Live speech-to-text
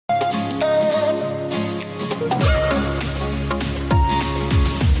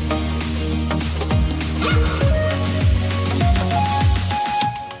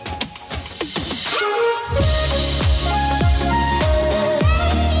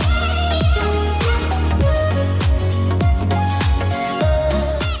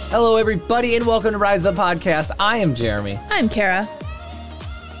everybody, and welcome to Rise the Podcast. I am Jeremy. I'm Kara.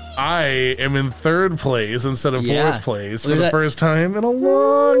 I am in third place instead of fourth place for the first time in a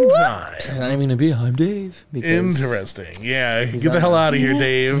long time. And I'm going to be, I'm Dave. Interesting. Yeah, get the hell out of here,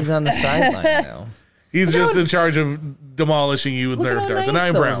 Dave. He's on the sideline now. He's just in charge of demolishing you with Nerf darts, and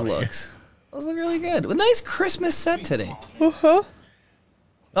I'm Brownie. Those look really good. With a nice Christmas set today. Uh-huh.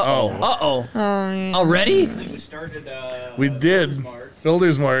 Uh-oh. Already? We started, we did.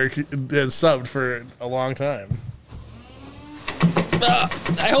 Builder's Mark has subbed for a long time.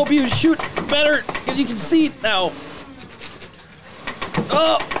 I hope you shoot better, because you can see it now.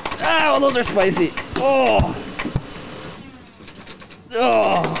 Oh, those are spicy. Oh.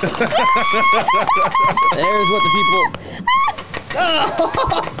 There's what the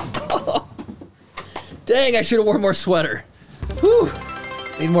people... Dang, I should have worn more sweater. Whew.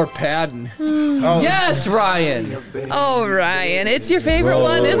 Need more padding. Yes, Ryan. Oh, Ryan, it's your favorite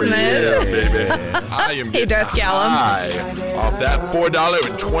one, isn't it? Baby. I am Hey, Darth Gallum. high off that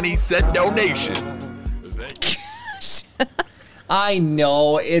 $4.20 donation. I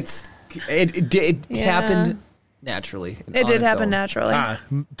know it happened naturally. It did happen naturally.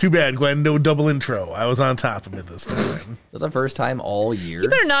 Too bad, Gwen. No double intro. I was on top of it this time. That's the first time all year. You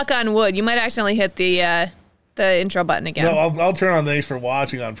better knock on wood. You might accidentally hit the intro button again. No, I'll turn on thanks for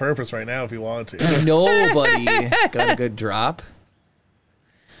watching on purpose right now if you want to. Nobody got a good drop.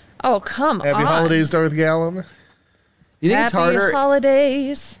 Oh, come on. Happy holidays, Darth Gallum. You think it's harder? Happy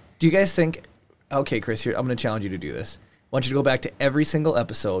holidays. Do you guys think? Okay, Chris, I'm going to challenge you to do this. I want you to go back to every single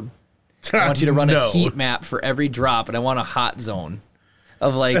episode. I want you to run a heat map for every drop, and I want a hot zone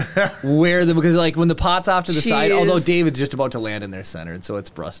of like because like when the pot's off to the side, although David's just about to land in there centered, so it's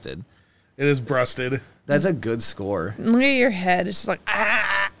brusted. It is brusted. That's a good score. Look at your head. It's just like,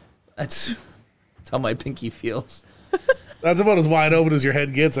 That's how my pinky feels. That's about as wide open as your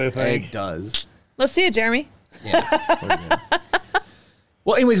head gets, I think. It does. Let's see it, Jeremy. Yeah.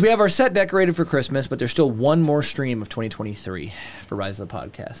 Well, anyways, we have our set decorated for Christmas, but there's still one more stream of 2023 for Rise of the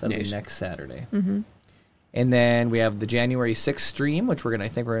Podcast. That'll be next Saturday. Mm-hmm. And then we have the January 6th stream, which I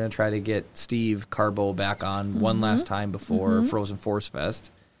think we're going to try to get Steve Carbo back on one last time before Frozen Force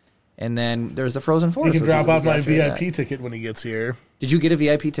Fest. And then there's the Frozen Force. He can drop off my VIP ticket when he gets here. Did you get a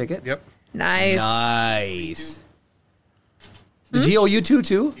VIP ticket? Yep. Nice. Did he owe you two,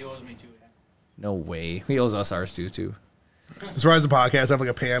 too? He owes me too. Yeah. No way. He owes us ours, too. Does Rise of the Podcast have like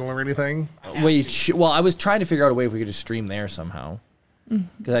a panel or anything? Wait, well, I was trying to figure out a way if we could just stream there somehow.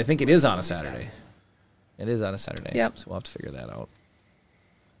 Because I think it is on a Saturday. It is on a Saturday. Yep. So we'll have to figure that out.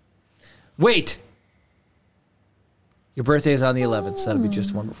 Wait! Your birthday is on the 11th, so that'll be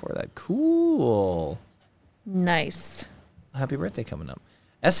just one before that. Cool. Nice. Happy birthday coming up.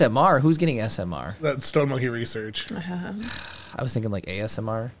 SMR? Who's getting SMR? That's Stone Monkey Research. I was thinking like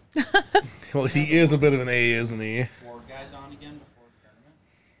ASMR. Well, he is a bit of an A, isn't he? 4 guys on again before the tournament.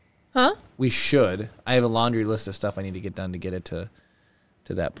 Huh? We should. I have a laundry list of stuff I need to get done to get it to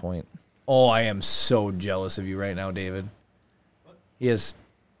that point. Oh, I am so jealous of you right now, David. He has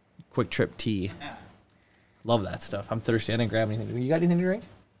Quick Trip tea. Love that stuff. I'm thirsty. I didn't grab anything. You got anything to drink?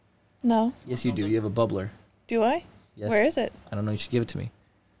 No. Yes, you do. You have a bubbler. Do I? Yes. Where is it? I don't know. You should give it to me.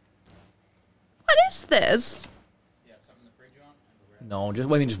 What is this? Yeah, something in the fridge on? No,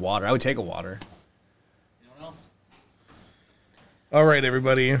 just water. I would take a water. Anyone else? All right,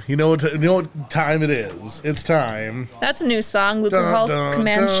 everybody. You know what time it is. It's time. That's a new song, Luke Hulk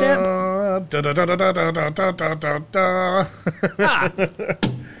Command Ship.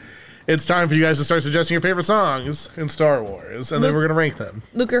 It's time for you guys to start suggesting your favorite songs in Star Wars, and then we're going to rank them.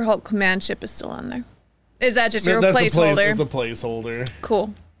 Luke Hulk Command Ship is still on there. Is that just your That's placeholder? That's a placeholder.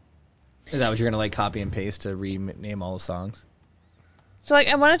 Cool. Is that what you're going to like copy and paste to rename all the songs? So like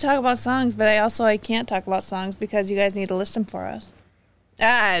I want to talk about songs, but I can't talk about songs because you guys need to list them for us.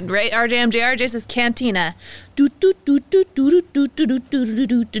 Right, RJ says Cantina.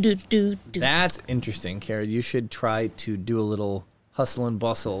 That's interesting, Kara. You should try to do a little hustle and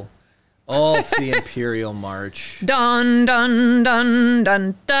bustle. Oh, it's the Imperial March. Dun dun dun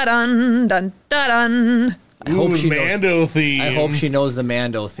dun dun dun dun dun. I hope she Mando theme. I hope she knows the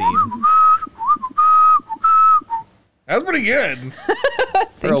Mando theme. That's pretty good.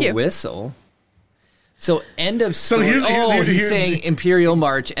 For you. a whistle. So end of story. here's He's saying Imperial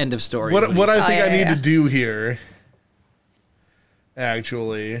March, end of story. What I think I need yeah. to do here,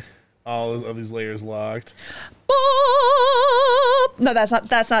 actually, all of these layers locked. Boop. No, that's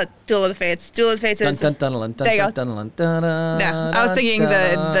not Duel of the Fates. Duel of the Fates is. Dun, dun, dun, dun, There you go. dun, dun, dun, dun, Yeah, I was thinking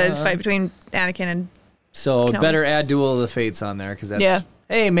the fight between Anakin and. So Kenobi. better add Duel of the Fates on there because that's Yeah.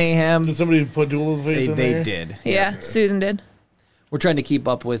 Hey Mayhem. Did somebody put Duel of the Fates in They there? did. Yeah, Susan did. We're trying to keep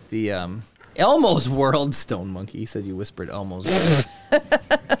up with the Elmo's World. Stone Monkey, you said you whispered Elmo's World.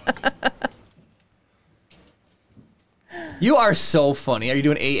 You are so funny. Are you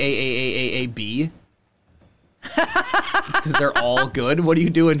doing A-A-A-A-A-A-B? Because they're all good. What are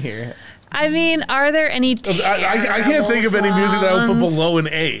you doing here? I mean, are there any I can't think of any music that I would put below an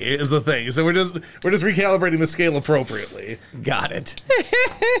A is the thing. So we're just recalibrating the scale appropriately. Got it.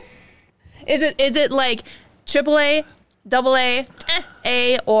 Is it like AAA, AA,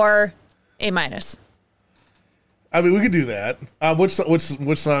 A, or A minus? I mean, we could do that. Which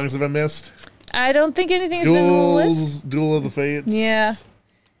songs have I missed? I don't think anything has been on the list. Duel of the Fates. Yeah.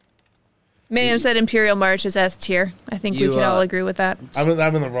 Mayhem said Imperial March is S tier. I think we can all agree with that.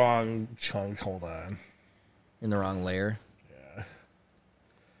 I'm in the wrong chunk. Hold on. In the wrong layer. Yeah.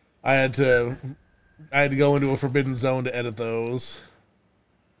 I had to go into a forbidden zone to edit those.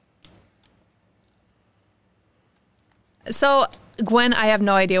 So, Gwen, I have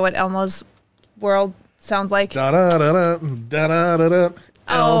no idea what Elmo's World sounds like. Da da da da da da da.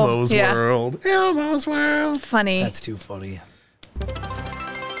 Elmo's yeah. World. Elmo's World. Funny. That's too funny.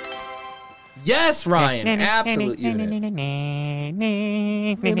 Yes, Ryan. Absolute unit.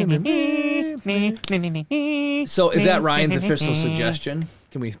 So is that Ryan's official suggestion?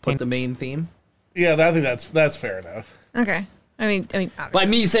 Can we put the main theme? Yeah, I think that's fair enough. Okay. I mean, by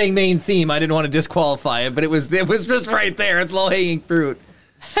me saying main theme, I didn't want to disqualify it, but it was just right there. It's low hanging fruit.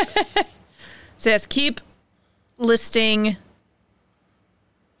 So yes, keep listing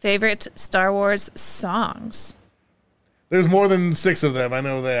favorite Star Wars songs. There's more than 6 of them. I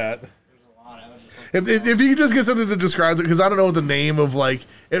know that. If you could just get something that describes it, because I don't know the name of, like,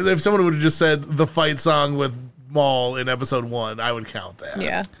 if someone would have just said the fight song with Maul in episode 1, I would count that.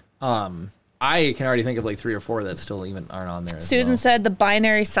 Yeah. I can already think of like 3 or 4 that still even aren't on there. Susan said the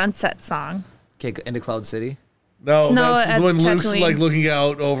Binary Sunset song. Okay, into Cloud City. No, that's when Luke's like looking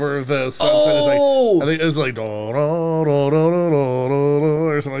out over the sunset. Oh! It's like, I think it's like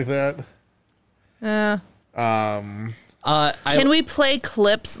or something like that. Can we play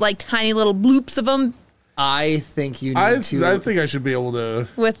clips, like tiny little bloops of them? I think you need to. I think I should be able to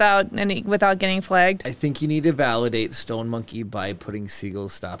without getting flagged. I think you need to validate Stone Monkey by putting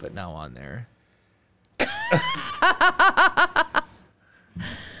Seagull's Stop It Now on there.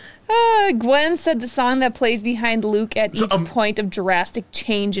 Gwen said the song that plays behind Luke at each point of drastic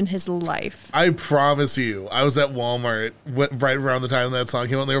change in his life. I promise you, I was at Walmart right around the time that song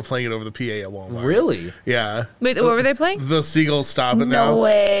came out, and they were playing it over the PA at Walmart. Really? Yeah. Wait, what were they playing? The Seagull Stop It Now. No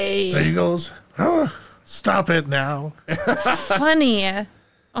way. Seagulls, stop it now. Funny.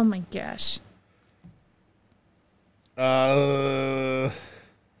 Oh my gosh. The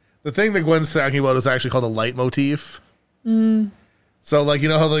thing that Gwen's talking about is actually called a leitmotif. So, like, you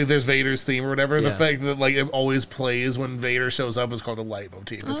know how like there's Vader's theme or whatever? Yeah. The fact that like it always plays when Vader shows up is called a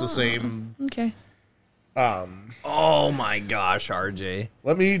leitmotif. It's the same. Okay. Oh my gosh, RJ.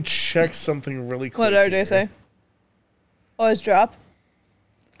 Let me check something really quick. What did RJ say? Oh, his drop?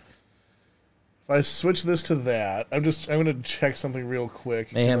 If I switch this to that, I'm gonna check something real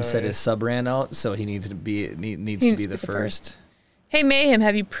quick. Mayhem said his sub ran out, so he needs to be the first. Hey Mayhem,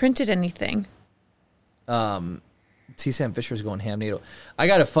 have you printed anything? See, Sam Fisher's going ham NATO. I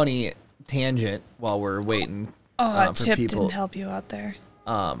got a funny tangent while we're waiting. Oh, for Chip people. didn't help you out there.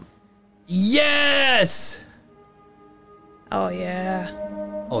 Yes. Oh yeah.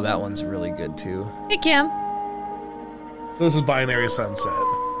 Oh, that one's really good too. Hey Cam. So this is Binary Sunset.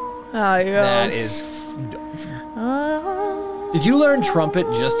 Oh yes. That is. Did you learn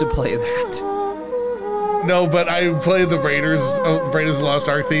trumpet just to play that? No, but I played the Raiders of the Lost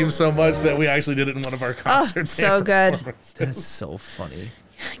Ark theme so much that we actually did it in one of our concerts. Oh, so good. That's so funny.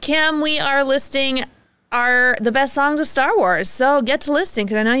 Cam, we are listing the best songs of Star Wars, so get to listing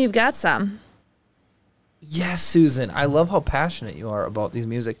because I know you've got some. Yes, Susan. I love how passionate you are about these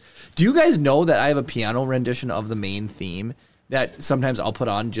music. Do you guys know that I have a piano rendition of the main theme that sometimes I'll put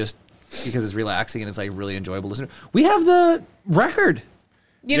on just because it's relaxing and it's like really enjoyable to listen to? We have the record.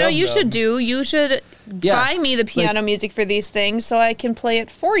 You know, you should buy me the piano music for these things so I can play it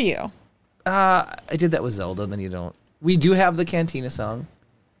for you. I did that with Zelda, then you don't. We do have the Cantina song.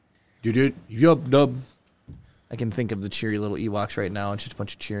 Yup. I can think of the cheery little Ewoks right now. It's just a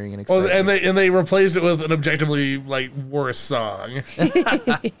bunch of cheering and excitement. Well, and they replaced it with an objectively like worse song.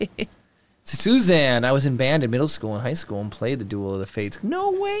 Suzanne, I was in band in middle school and high school and played the Duel of the Fates.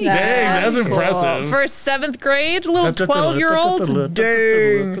 No way. Dang, that's impressive. For 7th grade, little 12-year-olds.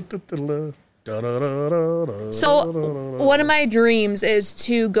 Dang. So one of my dreams is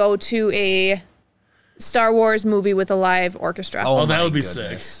to go to a Star Wars movie with a live orchestra. Oh, that my would be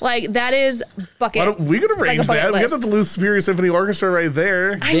goodness. sick. Like, that is bucket. We could arrange like a that. We bucket got the list. Blue Superior Symphony Orchestra right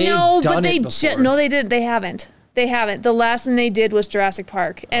there. I They've know, but done they it before. no, they did. They haven't. They haven't. The last thing they did was Jurassic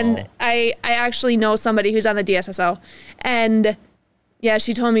Park, and Oh. I actually know somebody who's on the DSSO, and yeah,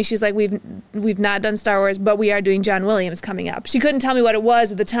 she told me, she's like, we've not done Star Wars, but we are doing John Williams coming up. She couldn't tell me what it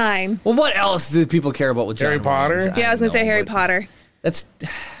was at the time. Well, what else do people care about with John Harry Potter? Williams? Yeah, I was gonna say know, Harry but Potter.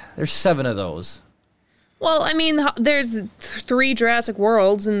 There's 7 of those. Well, I mean, there's 3 Jurassic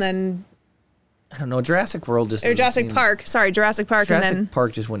Worlds, and then I don't know. Jurassic World just or doesn't Jurassic seem- Park. Sorry, Jurassic Park, Jurassic and then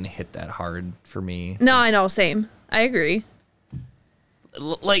Park just wouldn't hit that hard for me. no, I know, same. I agree.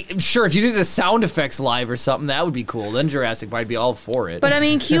 Like, sure, if you did the sound effects live or something, that would be cool. Then Jurassic Park, I'd be all for it. But I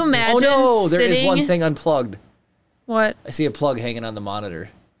mean, can you oh imagine? no, there is sitting, one thing unplugged. What? I see a plug hanging on the monitor.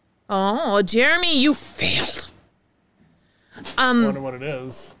 Oh, Jeremy, you failed. I wonder what it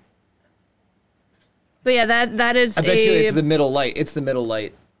is. But yeah, that is I bet you it's the middle light. It's the middle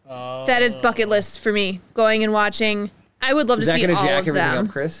light. that is bucket list for me. Going and watching. I would love Is to that see going to all jack of everything them.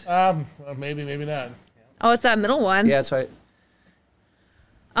 up, Chris? Maybe, maybe not. Oh, it's that middle one. Yeah, that's right.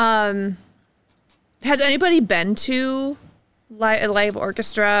 Has anybody been to a live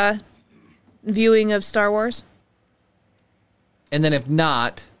orchestra viewing of Star Wars? And then if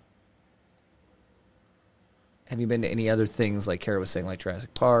not, have you been to any other things like Kara was saying, like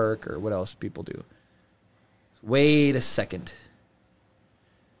Jurassic Park, or what else people do? Wait a second.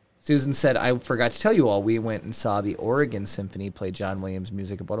 Susan said, I forgot to tell you all, we went and saw the Oregon Symphony play John Williams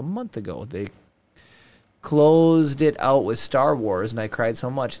music about a month ago. They closed it out with Star Wars, and I cried so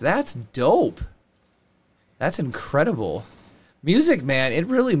much. That's dope. That's incredible. Music, man, it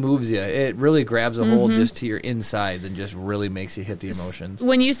really moves you. It really grabs a hold just to your insides and just really makes you hit the emotions.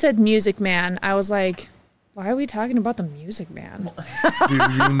 When you said Music Man, I was like, why are we talking about the Music Man? Do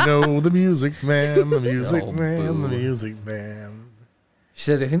you know the Music Man? The Music No, Man, the boo. Music Man. She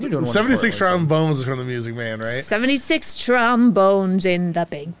says, I think they're doing one 76 for Portland, trombones is from the Music Man, right? 76 trombones in the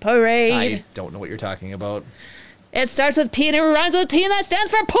big parade. I don't know what you're talking about. It starts with P and it rhymes with T, and that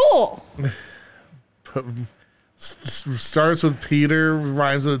stands for pool. Starts with Peter,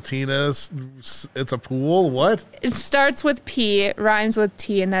 rhymes with Tina. It's a pool. What? It starts with P, rhymes with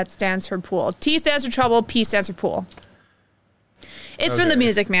T, and that stands for pool. T stands for trouble, P stands for pool. It's from the Okay.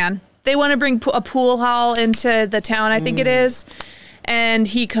 Music Man. They want to bring a pool hall into the town, I think it is. And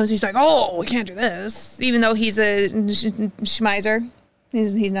he comes, he's like, oh, we can't do this. Even though he's a schmizer.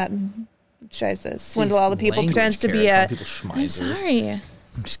 He's not, tries to swindle all the people, Language, pretends to be Kara, a... calling people I'm schmisers. sorry.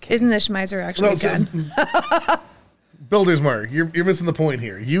 I'm just kidding. Isn't a schmizer actually No, so- good? Builder's Mark, you're missing the point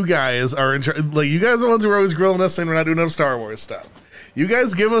here. You guys are in charge. Like, you guys are the ones who are always grilling us saying we're not doing enough Star Wars stuff. You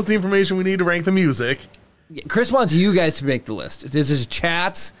guys give us the information we need to rank the music, Chris wants you guys to make the list. This is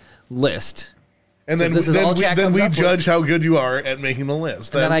chat's list. and So then this is all chat then comes we up with. judge how good you are at making the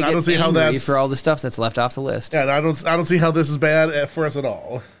list. And then I don't get see how angry that's for all the stuff that's left off the list. Yeah, and I don't see how this is bad for us at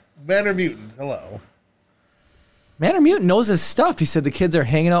all. Man or mutant? Hello. Man or Mutant knows his stuff. He said the kids are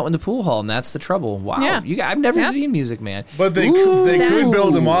hanging out in the pool hall, and that's the trouble. Wow. Yeah. I've never Yeah. seen Music Man. But they Ooh. could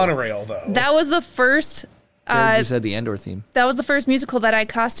build a monorail though. That was the first... Kara just said the Endor theme. That was the first musical that I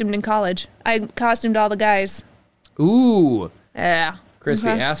costumed in college. I costumed all the guys. Ooh. Yeah. Chris,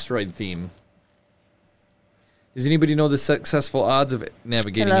 Okay. the asteroid theme. Does anybody know the successful odds of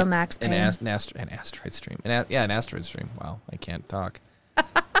navigating Hello, Max an Payne. asteroid stream? An asteroid stream. Wow, I can't talk.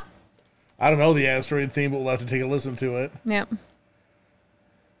 I don't know the asteroid theme, but we'll have to take a listen to it. Yep.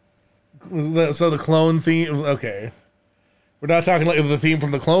 So the clone theme, okay. We're not talking like the theme from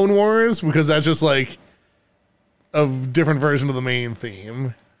the Clone Wars, because that's just like a different version of the main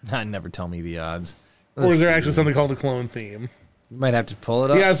theme. Never tell me the odds. Or is there actually something called the clone theme? You might have to pull it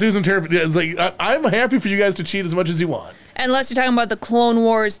up. Yeah, Susan Turpin. It's like I'm happy for you guys to cheat as much as you want. Unless you're talking about the Clone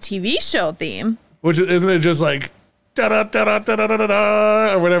Wars TV show theme. Which isn't it just like da da da da da da da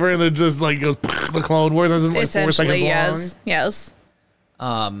da or whatever, and it just like goes the Clone Wars is like 4 seconds Essentially, long. yes.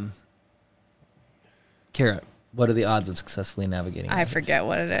 Kara, what are the odds of successfully navigating? I forget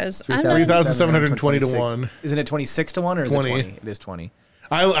what it is. 3,720 to 1. Isn't it 26 to 1 or is 20. it 20? It is 20.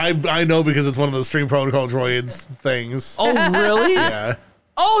 I know because it's one of the Stream Protocol Droids things. Oh, really? Yeah.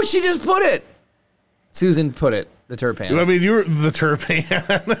 Oh, she just put it. Susan put it. The Turpan. I mean, you were the Turpan.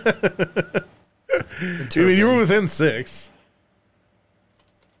 I mean, you were within 6.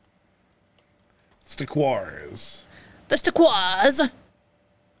 Stiquars. The Stiquoise.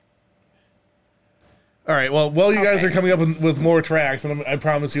 All right. Well, while you guys Okay. are coming up with more tracks, and I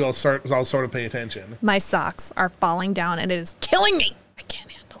promise you, I'll sort of pay attention. My socks are falling down and it is killing me. I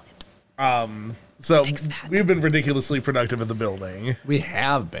can't handle it. So Fix that. we've been ridiculously productive at the building. We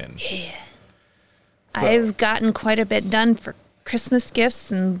have been. I've gotten quite a bit done for Christmas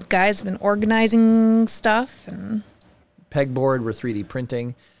gifts, and guys have been organizing stuff. And Pegboard, we're 3D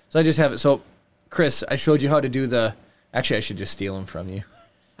printing. So I just have it. So, Chris, I showed you how to do the... Actually, I should just steal them from you.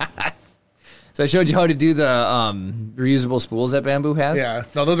 So I showed you how to do the reusable spools that Bamboo has. Yeah.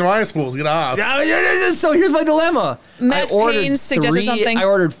 No, those are my spools. Get off. So here's my dilemma. Max Payne suggested something. I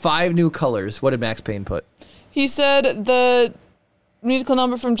ordered 5 new colors. What did Max Payne put? he said the musical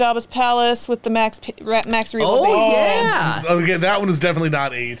number from Jabba's Palace with the Max Rebo Oh, baby. yeah. Okay, that one is definitely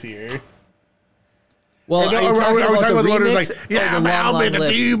not A tier. Well, Are we talking about the one who's like, yeah, I'll be the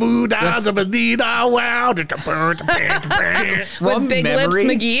T-Boo down to Medina, wow. With From Big memory?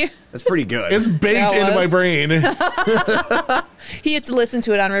 Lips McGee. That's pretty good. It's baked That into my was. brain. He used to listen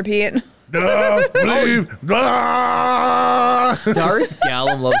to it on repeat. No, believe. Darth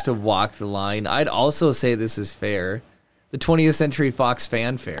Gallum loves to walk the line. I'd also say this is fair. The 20th Century Fox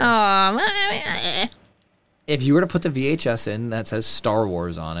fanfare. Oh, If you were to put the VHS in that says Star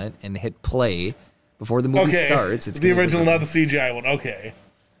Wars on it and hit play before the movie Okay, starts, it's the gonna be original, good. not the CGI one. Okay.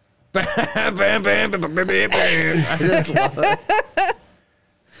 Bam, bam, bam, bam, bam, bam, bam. I just love it.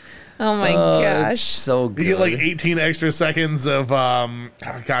 oh my It's gosh. so good. You get like 18 extra seconds of, oh, gosh,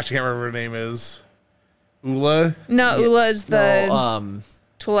 I can't remember what her name is. Ula? No, Ula is the No,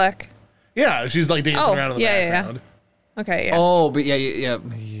 Twi'lek. Yeah, she's like dancing Oh, around in the yeah, yeah, yeah. background. Okay, yeah. oh, but yeah.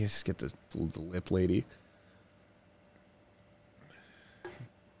 You just get the lip lady.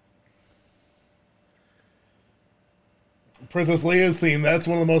 Princess Leia's theme, that's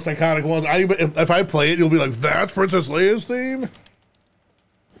one of the most iconic ones. If I play it, you'll be like, that's Princess Leia's theme?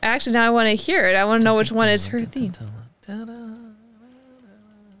 Actually, now I want to hear it. I want to know which one is her theme. Did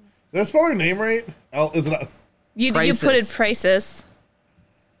I spell her name right? Is it? You Prices. put it Prices.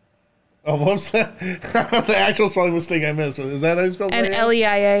 Oh, whoops. The actual spelling mistake I missed. Is that how you spell And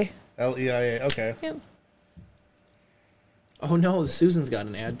Leia? Leia. Leia. Okay. Yep. Oh no, Susan's got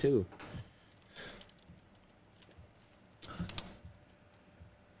an ad too.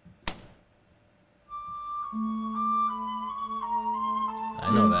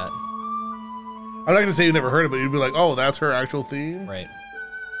 I know that. I'm not going to say you never heard it, but you'd be like, oh, that's her actual theme? Right.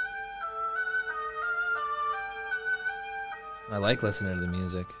 I like listening to the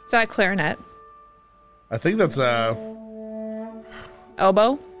music. Is that clarinet? I think that's Elbow?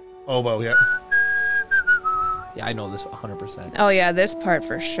 oboe, yeah. Yeah, I know this 100%. Oh, yeah, this part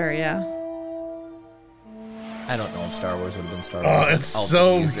for sure, yeah. I don't know if Star Wars would have been Star Oh, Wars. it's without the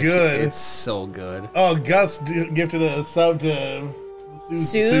so music. good. It's so good. Oh, Gus gifted a sub to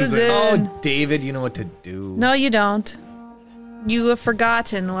Susan. Oh, David, you know what to do. No, you don't. You have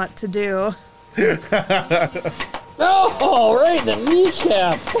forgotten what to do. Oh, right in the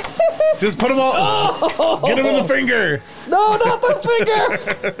kneecap. Just put them all. Get him in the finger. No, not the finger.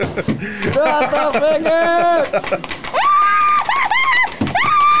 Not the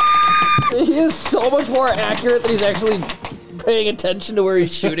finger. He is so much more accurate that he's actually paying attention to where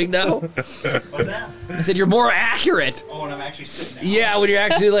he's shooting now. What's that? I said, you're more accurate. Oh, and I'm actually sitting down. Yeah, when you're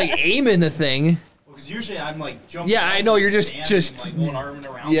actually like aiming the thing. Because usually I'm like jumping. Yeah, I know, you're just- standing just- and, like going arming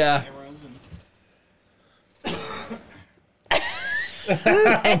around. Yeah. The cameras and...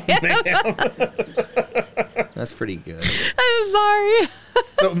 That's pretty good. I'm sorry.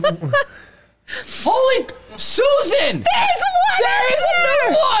 Holy Susan! There's one! There's a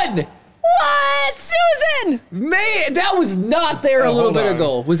new one! What? Susan! Man, that was not there a Oh, little hold bit on.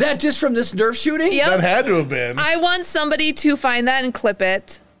 ago. Was that just from this Nerf shooting? Yep. That had to have been. I want somebody to find that and clip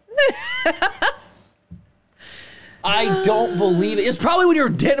it. I don't believe it. It's probably when you were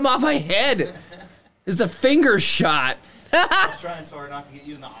hitting him off my head. It's a finger shot. I was trying so hard not to get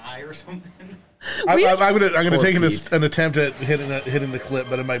you in the eye or something. I'm gonna Poor take Pete. an attempt at hitting the clip,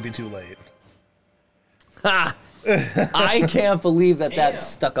 but it might be too late. Ha! I can't believe that Yeah. that's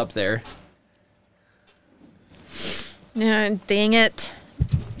stuck up there. Yeah, dang it.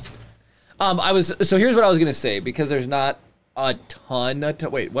 So here's what I was gonna say, because there's not a ton of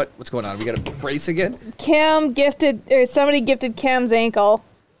wait, what's going on? We got a brace again? Cam gifted, or somebody gifted Cam's ankle.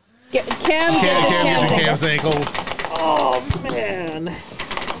 Cam gifted Cam's ankle. Cam's ankle. Oh man.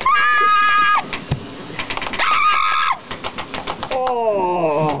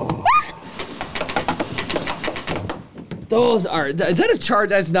 Oh. Those are, is that a charge?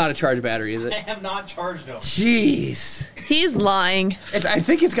 That's not a charge battery, is I it? have not charged them. Jeez. He's lying. I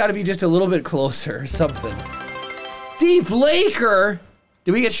think it's got to be just a little bit closer or something. Deep Laker.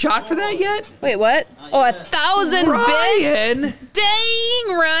 Did we get shot for that yet? Wait, what? Oh, 1,000 bits? Ryan.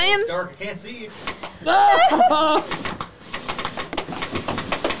 Dang, Ryan. It's dark. I can't see you. Oh,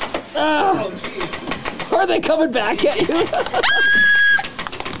 Oh, jeez. are they coming back at you?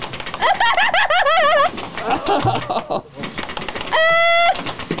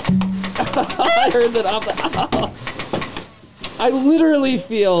 I heard that off the. I literally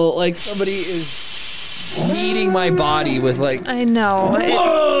feel like somebody is kneading my body with like. I know.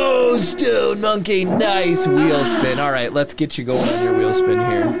 Whoa, Stone Monkey, nice wheel spin. All right, let's get you going on your wheel spin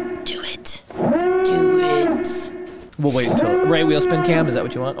here. Do it. Do it. We'll wait until right wheel spin, Cam. Is that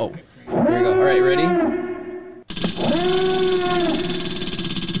what you want? Oh, here we go. All right, ready?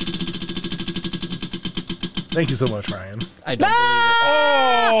 Thank you so much, Ryan. I don't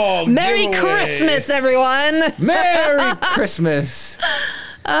Oh, Merry Christmas, everyone. Merry Christmas.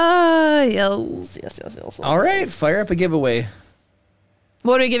 Yes. All right, fire up a giveaway.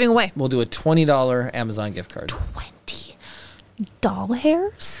 What are we giving away? We'll do a $20 Amazon gift card. 20 doll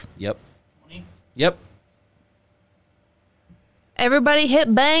hairs? Yep. Yep. Everybody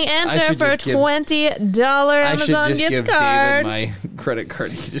hit bang enter should for a just give- $20 I should Amazon just gift give card. David my credit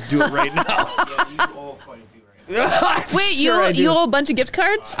card. He can just do it right now. Yeah, you owe quite a few right now. Wait, Sure I do. you owe a bunch of gift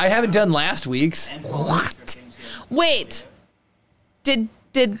cards? I haven't done last week's. And what? Wait. Did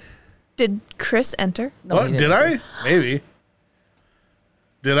Chris enter? No, What? he Did didn't. I? Maybe.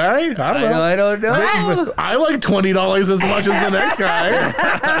 Did I? I don't know. I don't know. I like $20 as much as the next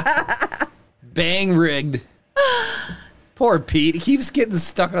guy. Bang rigged. Poor Pete. He keeps getting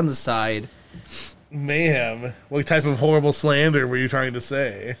stuck on the side. Mayhem. What type of horrible slander were you trying to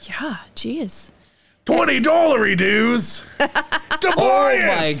say? Yeah, jeez. $20 dues. Tobias!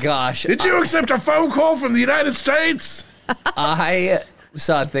 Oh my gosh. Did you accept a phone call from the United States? I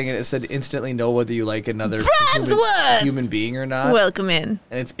saw a thing and it said instantly know whether you like another Bradsworth! human being or not. Welcome in.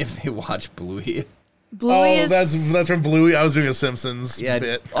 And it's if they watch Bluey. Bluey Oh, is... that's from Bluey. I was doing a Simpsons Yeah.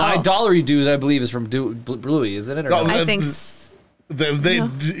 bit. Dollary Dues, I believe, is from Bluey, isn't it? Or No, no? I think...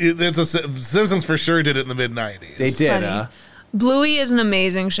 It's a Simpsons for sure did it in the mid-90s. They did, funny. Bluey is an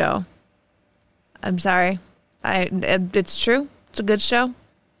amazing show. I'm sorry. It's true. It's a good show.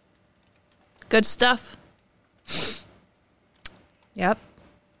 Good stuff. Yep.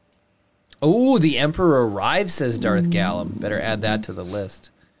 Oh, the Emperor arrives, says Darth Gallum. Better add that to the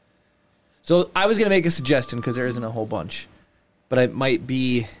list. So I was going to make a suggestion because there isn't a whole bunch, but it might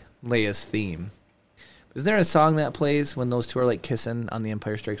be Leia's theme. Is there a song that plays when those two are like kissing on The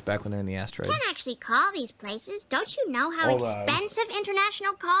Empire Strikes Back when they're in the asteroid? Can't actually call these places. Don't you know how Hold on. expensive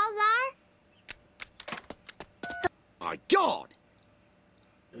international calls are? My God!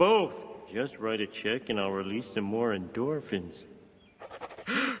 Both. Just write a check and I'll release some more endorphins.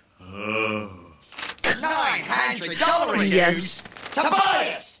 $900 dues. Yes.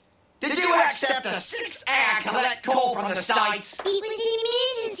 Tobias! Did you accept a 6-hour collect call from the States? It was an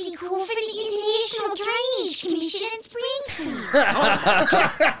emergency call for the International Drainage Commission in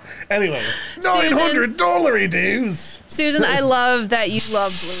Springfield. Anyway, $900 dues. Susan, I love that you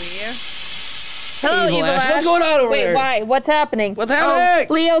love Bluey. Hello, Evil Evil Ash. Ash. What's going on over Wait, there? why? What's happening? What's happening?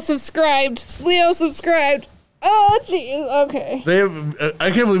 Oh, Leo subscribed. Oh, jeez. Okay.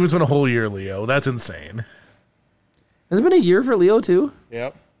 I can't believe it's been a whole year, Leo. That's insane. Has it been a year for Leo, too?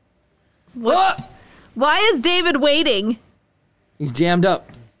 Yep. What? Why is David waiting? He's jammed up.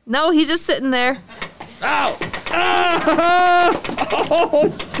 No, he's just sitting there. Ow! Ah! Oh,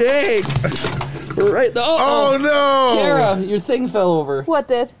 dang. Right. Oh, no! Kara, your thing fell over. What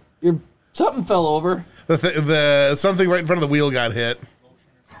did? Something fell over. The something right in front of the wheel got hit.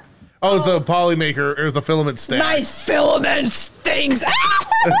 Oh, it's the polymaker. It was the filament stack. My filament stings.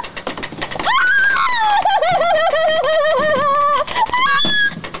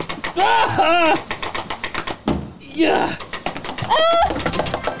 Yeah.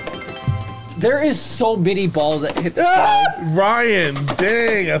 There is so many balls that hit the side. Ryan,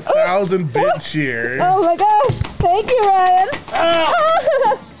 dang, 1,000 bit cheer. Oh my gosh. Thank you, Ryan.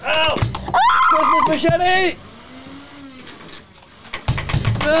 Christmas machete.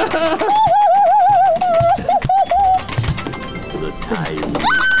 The time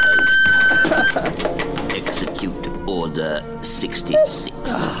has execute order 66.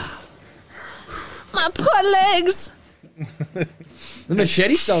 My poor legs. The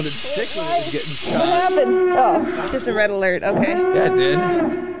machete sounded sick when it was getting shot. What happened? Oh, just a red alert. Okay. Yeah, it did.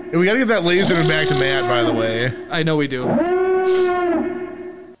 Hey, we gotta get that laser back to Matt, by the way. I know we do.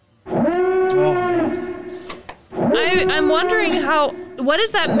 I'm wondering what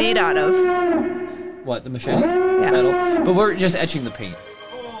is that made out of? What, the machete? Metal. But we're just etching the paint.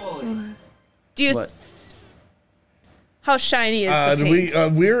 Do you? What? How shiny is the paint?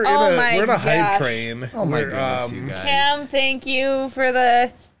 We're in my a hype gosh. train. Oh my We're, goodness, you guys. Cam, thank you for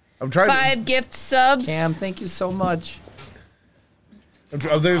the I'm trying 5 gift subs. Cam, thank you so much.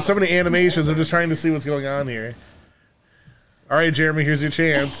 There's so many animations. I'm just trying to see what's going on here. All right, Jeremy, here's your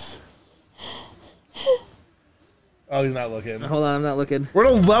chance. Oh, he's not looking. Hold on, I'm not looking. We're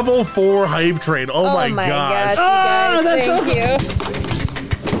at a level 4 hype train. Oh my gosh. You guys, thank you.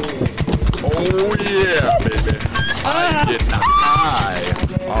 Oh yeah, baby. I'm getting high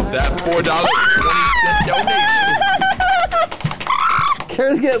off that $4.20 donation.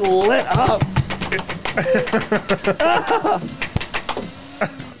 Kara's getting lit up.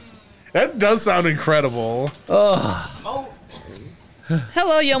 That does sound incredible. Hello,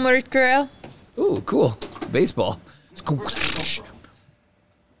 Yomori Grill. Ooh, cool. Baseball.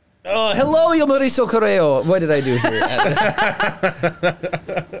 Oh, hello, Yomori Sokoreo. What did I do here?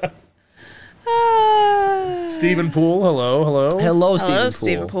 Stephen Poole, hello. Hello,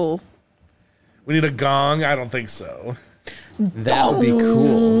 Stephen Poole. We need a gong? I don't think so. That would be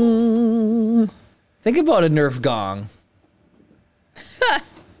cool. Think about a Nerf gong.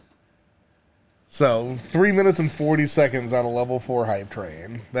 So, 3 minutes and 40 seconds on a level 4 hype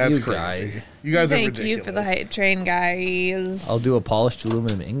train. That's You crazy. guys. You guys are Thank ridiculous. you for the hype train, guys. I'll do a polished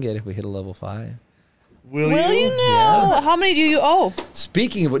aluminum ingot if we hit a level 5. Will you know? Yeah. How many do you owe?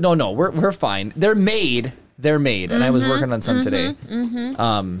 Speaking of, no, we're fine. They're made, and I was working on some today.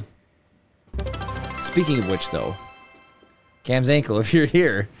 Speaking of which, though, Cam's ankle. If you're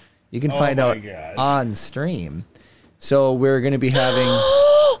here, you can find out on stream. So we're going to be having.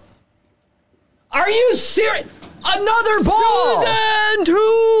 Are you serious? Another ball! Susan,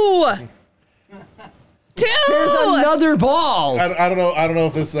 two! There's another ball! I don't know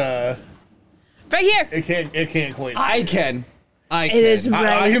if this right here. It can't quite. I can. It is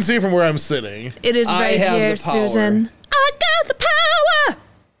right. I can see it from where I'm sitting. It is right have here, the power. Susan. I got the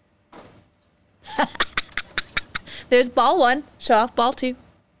power! There's ball 1. Show off ball 2.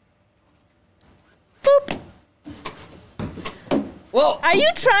 Boop. Whoa! Are you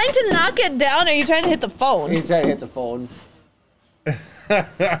trying to knock it down, or are you trying to hit the phone? He's trying to hit the phone.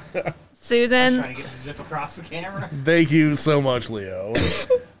 Susan. Trying to get the zip across the camera. Thank you so much, Leo.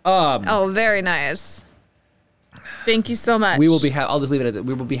 Oh, very nice. Thank you so much. We will be. I'll just leave it at that.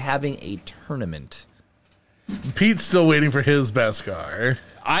 We will be having a tournament. Pete's still waiting for his Beskar.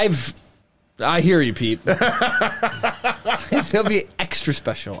 I hear you, Pete. They'll be extra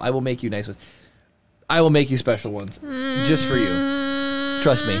special. I will make you nice ones. I will make you special ones just for you.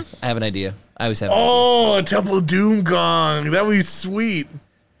 Trust me, I have an idea. I always have. Oh, a Temple of Doom gong. That would be sweet.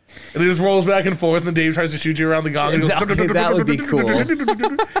 And it just rolls back and forth, and then Dave tries to shoot you around the gong. And That would be cool.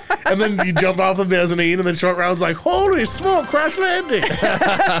 And then you jump off the mezzanine, and then Short Round's like, holy smoke, crash landing.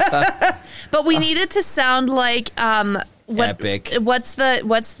 But we need it to sound like Epic. What's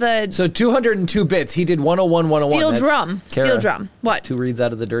the So 202 bits. He did 101, 101. steel That's drum? Kara. Steel drum. What? 2 reads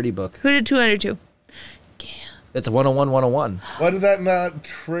out of the dirty book. Who did 202? That's a 101, 101. Why did that not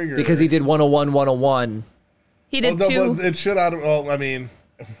trigger? Because he did 101, 101. He did 2. But it should out of. Oh, I mean.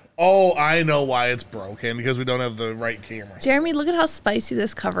 Oh, I know why it's broken, because we don't have the right camera. Jeremy, look at how spicy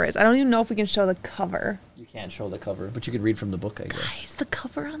this cover is. I don't even know if we can show the cover. You can't show the cover, but you could read from the book, I guess. Guys, the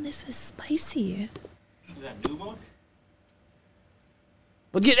cover on this is spicy. Is that new book?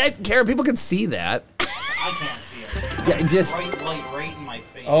 Well, Kara, people can see that. I can't see it. Yeah, just. White light right in my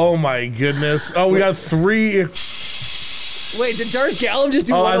face. Oh my goodness! Oh, we got 3. Wait, did Darth Gallum just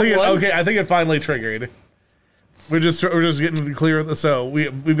do 101? I think it finally triggered. We're just getting clear. So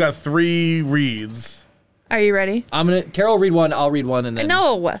we've got 3 reads. Are you ready? Carol read one. I'll read one, and then.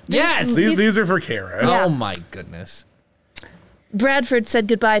 No. Yes. These are for Kara. Yeah. Oh my goodness. Bradford said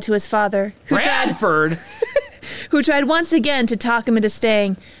goodbye to his father, who tried once again to talk him into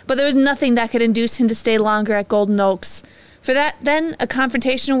staying, but there was nothing that could induce him to stay longer at Golden Oaks. For that, then, a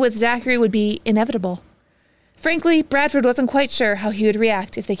confrontation with Zachary would be inevitable. Frankly, Bradford wasn't quite sure how he would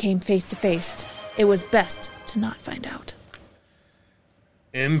react if they came face to face. It was best to not find out.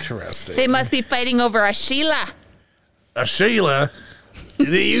 Interesting. They must be fighting over a Sheila. A Sheila?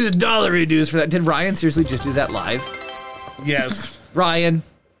 They used dollar reduce for that. Did Ryan seriously just do that live? Yes. Ryan.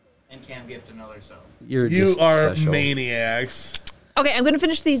 And Cam gift another so. You just are special. maniacs. Okay, I'm going to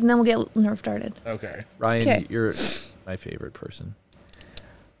finish these and then we'll get Nerf darted. Okay. Ryan, Okay. you're my favorite person.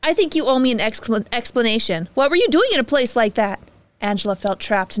 I think you owe me an explanation. What were you doing in a place like that? Angela felt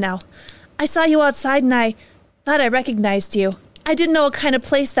trapped now. I saw you outside and I thought I recognized you. I didn't know what kind of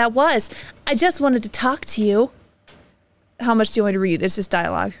place that was. I just wanted to talk to you. How much do you want me to read? It's just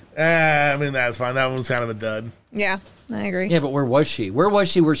dialogue. I mean, that's fine. That one was kind of a dud. Yeah, I agree. Yeah, but where was she? Where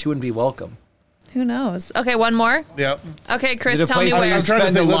was she where she wouldn't be welcome? Who knows? Okay, one more. Yep. Okay, Chris, Is it a tell me place where where. you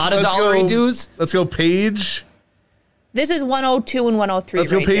spend a lot of dollar dues? Let's go page. This is 102 and 103.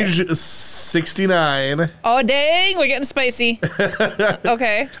 Let's go right page here. 69. Oh, dang. We're getting spicy.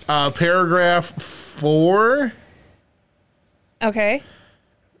 Okay. Paragraph 4. Okay.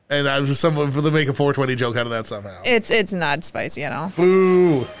 And I was just someone for the make a 420 joke out of that somehow. It's not spicy at all.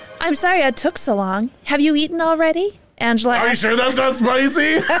 Boo. I'm sorry it took so long. Have you eaten already? Angela Are you asked. sure that's not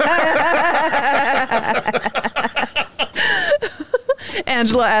spicy?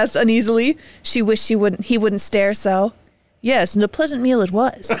 Angela asked uneasily. She wished he wouldn't stare so. Yes, and a pleasant meal it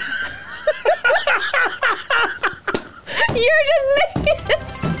was. You're just making it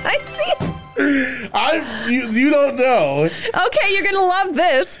spicy. You don't know. Okay, you're gonna love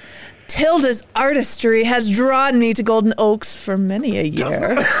this. Tilda's artistry has drawn me to Golden Oaks for many a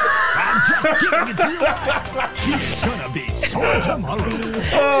year. She's gonna be sore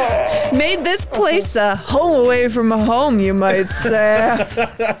tomorrow. Made this place a home away from home, you might say.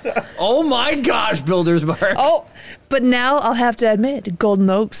 Oh my gosh, Builder's Bark. Oh, but now I'll have to admit, Golden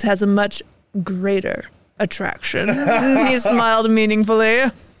Oaks has a much greater attraction. He smiled meaningfully.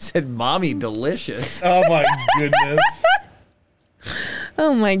 Said, "Mommy, delicious." Oh my goodness.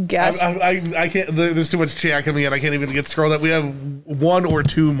 Oh my gosh. I can't. There's too much chat coming in. I can't even get scrolled up. We have 1 or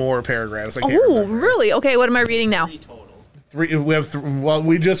 2 more paragraphs. I can't Oh, remember. really? Okay, what am I reading now? 3. We have. Well,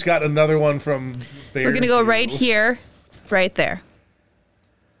 we just got another one from. We're gonna go right here, right there.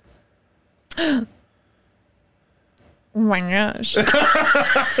 Oh my gosh.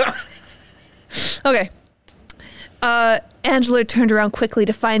 Okay. Angela turned around quickly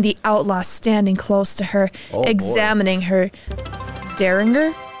to find the outlaw standing close to her, examining her.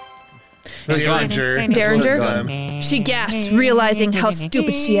 Derringer? Derringer? She gasped, realizing how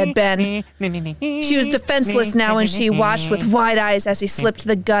stupid she had been. She was defenseless now, and she watched with wide eyes as he slipped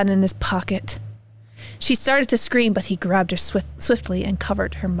the gun in his pocket. She started to scream, but he grabbed her swiftly and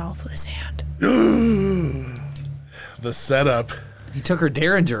covered her mouth with his hand. The setup. He took her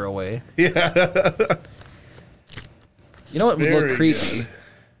Derringer away. Yeah. You know what would Very look creepy? good.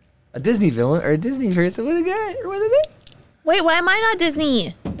 A Disney villain or a Disney person with a guy or with a thing? Wait, why am I not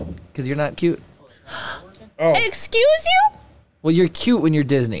Disney? Because you're not cute. Oh. Excuse you? Well, you're cute when you're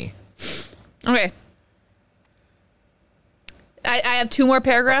Disney. Okay. I have 2 more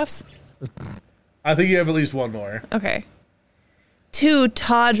paragraphs. I think you have at least 1 more. Okay. 2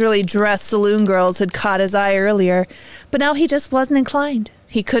 tawdrily dressed saloon girls had caught his eye earlier, but now he just wasn't inclined.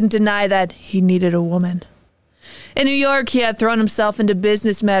 He couldn't deny that he needed a woman. In New York, he had thrown himself into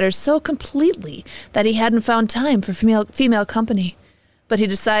business matters so completely that he hadn't found time for female company. But he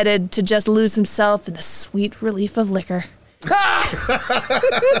decided to just lose himself in the sweet relief of liquor.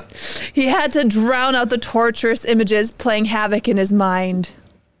 He had to drown out the torturous images playing havoc in his mind.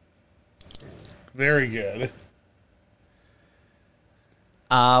 Very good.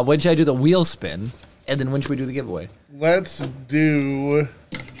 When should I do the wheel spin? And then when should we do the giveaway? Let's do.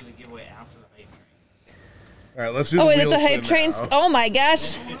 All right, let's do. Oh, the wait, that's a wheel hype spin train. now. Oh my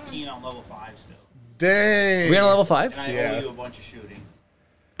gosh. 15 on level 5 still. Dang. We on level 5? And I Yeah. owe you a bunch of shooting.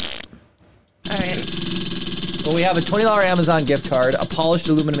 All right. Well, we have a $20 Amazon gift card, a polished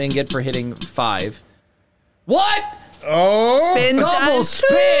aluminum ingot for hitting 5. What? Oh. Spin, Double John.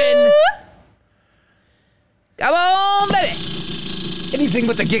 spin! Come on, baby. Anything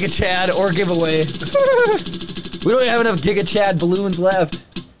but the Giga Chad or giveaway. We don't have enough Giga Chad balloons left.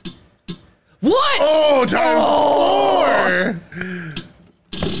 What? Oh, times 4.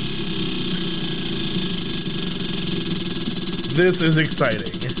 This is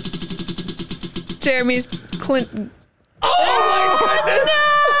exciting. Jeremy's Clinton. Oh my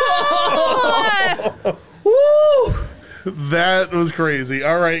goodness! Woo! That was crazy.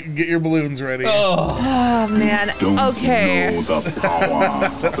 All right, get your balloons ready. Oh man. Okay. The power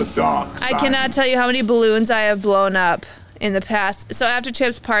of the dark I cannot tell you how many balloons I have blown up in the past. So after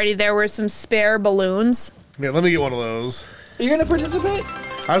Chip's party, there were some spare balloons. Yeah, let me get one of those. Are you gonna participate?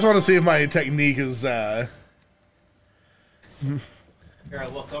 I just want to see if my technique is. Here, I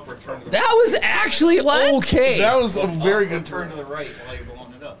look up or turn to the That was actually okay. That was a Look very up or good turn turn. to the right while you're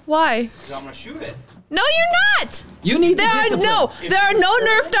blowing it up. Why? 'Cause I'm gonna shoot it. No, you're not. You need There the are discipline. there are no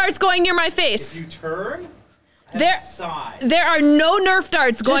Nerf darts going near my face. If you turn, There, side. there are no Nerf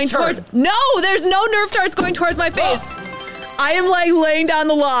darts going turn. towards. No, there's no Nerf darts going towards my face. I am like laying down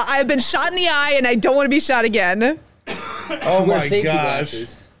the law. I have been shot in the eye, and I don't want to be shot again. Oh Wear my safety gosh.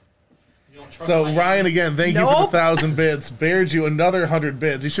 glasses. You don't trust So my Ryan, again, thank you for the Nope. 1,000 bits. Bared you another 100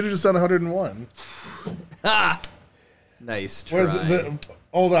 bits. You should have just done 101. Nice try. Where's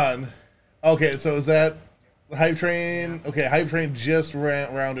hold on. Okay, so is that Hype Train? Okay, Hype Train just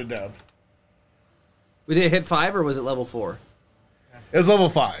rounded up. We did it hit 5 or was it level 4? It was level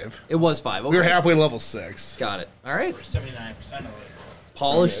 5. It was 5. Okay. We were halfway to level 6. Got it. All right. 79% of it.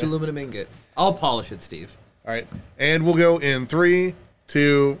 Polished aluminum ingot. I'll polish it, Steve. All right, and we'll go in 3,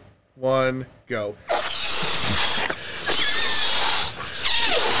 2, 1, go.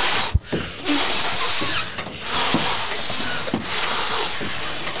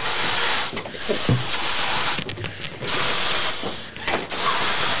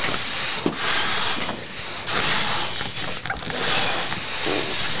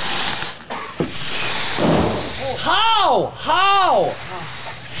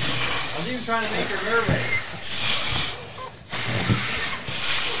 trying to make her nervous.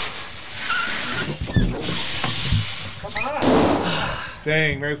 Come on.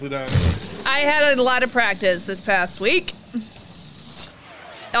 Dang, nicely done. I had a lot of practice this past week.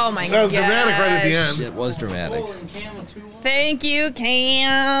 Oh my god. That was dramatic right at the end. It was dramatic. Thank you,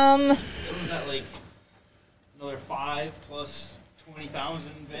 Cam. What was that, like, another 5 plus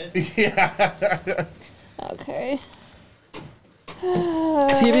 20,000 bits? Yeah. Okay.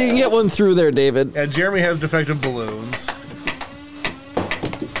 See if you can get one through there, David. Yeah, Jeremy has defective balloons.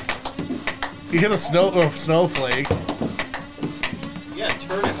 He hit a snowflake. You gotta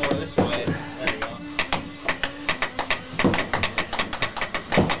turn it more this way. There you go.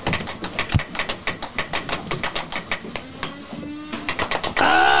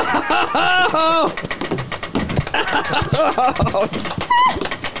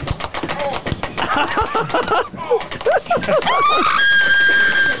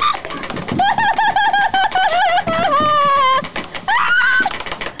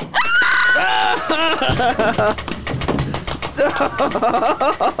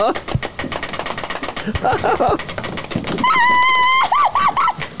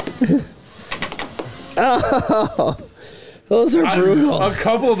 Those are brutal. A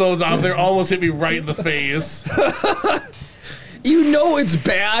couple of those out there almost hit me right in the face. You know it's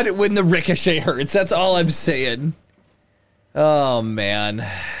bad when the ricochet hurts. That's all I'm saying. Oh, man.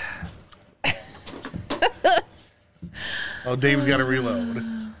 Oh, Dave's got to reload.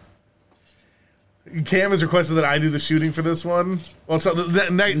 Cam has requested that I do the shooting for this one. Well, so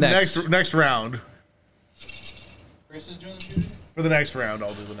next round. Chris is doing the shooting? For the next round,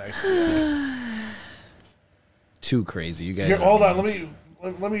 I'll do the next. Too crazy, you guys. Here, hold on,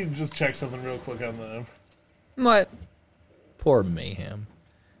 let me just check something real quick on the. What? Poor Mayhem.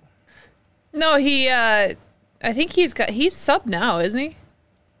 No, I think he's sub now, isn't he?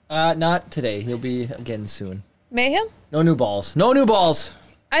 Not today. He'll be again soon. Mayhem? No new balls. No new balls.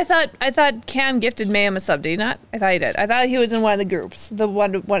 I thought Cam gifted Mayhem a sub, did he not? I thought he did. I thought he was in one of the groups. The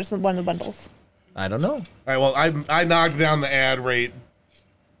one of the bundles. I don't know. All right, well, I knocked down the ad rate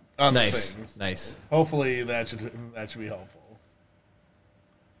on the things. Nice. Hopefully that should be helpful.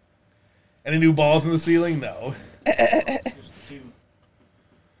 Any new balls in the ceiling? No.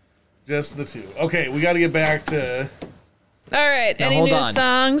 Just the two. Okay, we got to get back to. All right. Now, any hold new on.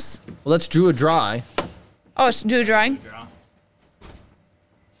 songs? Well, let's do a dry. Oh, do a drawing.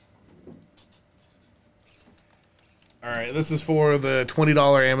 All right, this is for the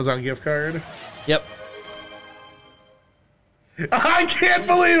 $20 Amazon gift card. Yep. I can't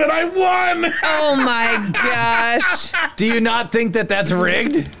believe it! I won! Oh my gosh! Do you not think that that's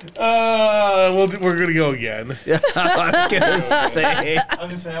rigged? We're gonna go again. I was gonna say. I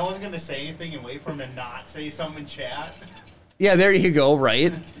wasn't gonna say anything and wait for him to not say something in chat. Yeah, there you go.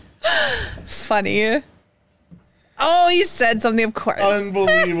 Right. Funny. Oh, he said something. Of course.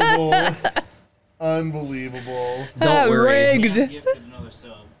 Unbelievable. Unbelievable. Don't worry. Rigged. Gifted another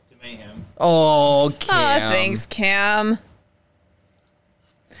sub to Mayhem. Oh, Cam. Oh, thanks, Cam.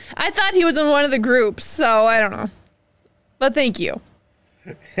 I thought he was in one of the groups, so I don't know. But thank you.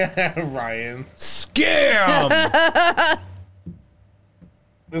 Ryan. Scam!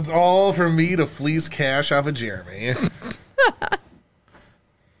 It's all for me to fleece cash off of Jeremy.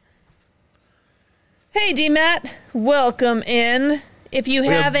 Hey, D-Matt. Welcome in. If you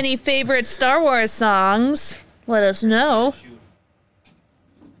have any favorite Star Wars songs, let us know.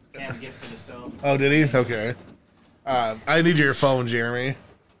 Cam gifted a sub. Oh, did he? Okay. I need your phone, Jeremy.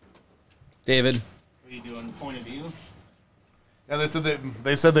 David. What are you doing? Point of view? Yeah,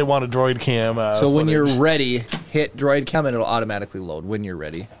 they said they want a droid cam. So when footage. you're ready, hit droid cam and it'll automatically load when you're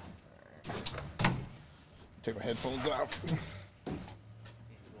ready. Take my headphones off.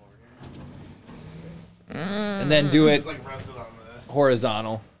 And then do it Just like rested on the.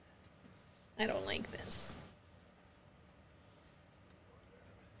 horizontal. I don't like this.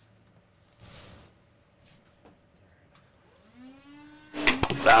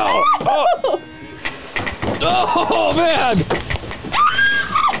 Oh, man!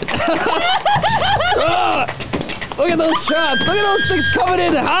 Look at those shots! Look at those things coming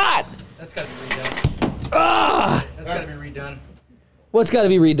in hot! That's gotta be redone. That's gotta be redone. What's got to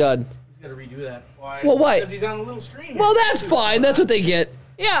be redone? He's gotta redo that. Why? Well, why? Because he's on a little screen here. Well, that's fine. That's what they get.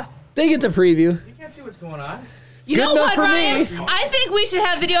 Yeah. They get the preview. You can't see what's going on. You Good know enough what, for Ryan? me. I think we should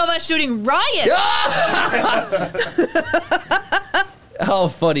have video of us shooting Ryan. How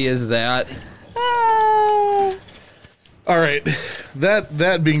funny is that? All right,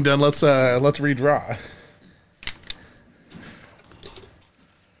 that being done, let's redraw.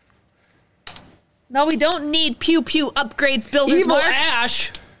 No, we don't need pew pew upgrades, builders. Evil Mark.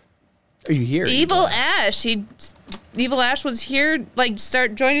 Ash. Are you here? Evil Ash. Evil Ash was here,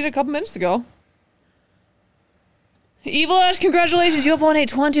 joined it a couple minutes ago. Evil Ash, congratulations. You have won a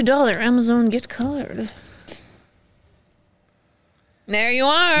 $20 Amazon gift card. There you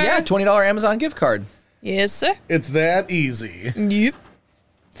are. Yeah, $20 Amazon gift card. Yes, sir. It's that easy. Yep.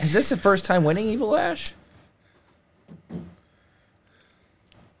 Is this the first time winning Evil Ash?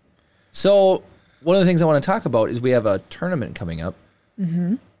 So, one of the things I want to talk about is we have a tournament coming up.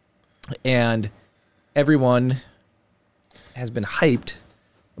 Mm-hmm. And everyone has been hyped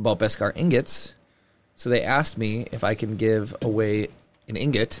about Beskar ingots. So they asked me if I can give away an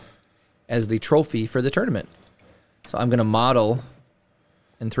ingot as the trophy for the tournament. So I'm going to model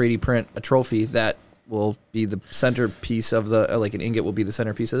and 3D print a trophy that will be the centerpiece of the, like an ingot will be the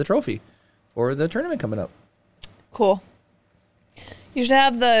centerpiece of the trophy for the tournament coming up. Cool. You should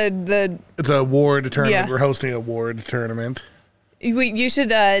have the It's a ward tournament. Yeah. We're hosting a ward tournament. You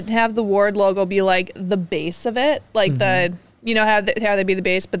should have the ward logo be like the base of it, like the have they be the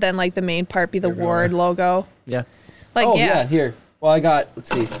base, but then like the main part be the ward logo. Yeah. Like yeah, here. Well, I got. Let's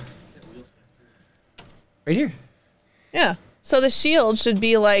see. Right here. Yeah. So the shield should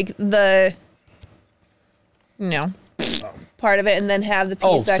be like the, part of it, and then have the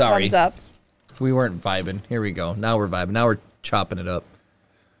piece that comes up. We weren't vibing. Here we go. Now we're vibing. Now we're chopping it up.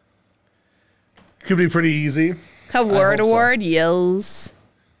 Could be pretty easy. A word award, yes.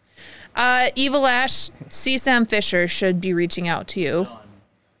 Evil Ash, C. Sam Fisher should be reaching out to you.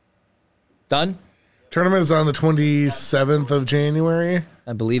 Done? Tournament is on the 27th of January.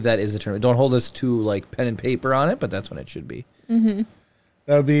 I believe that is the tournament. Don't hold us to like pen and paper on it, but that's when it should be. Mm-hmm.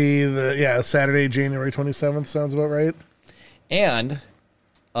 That would be Saturday, January 27th. Sounds about right. And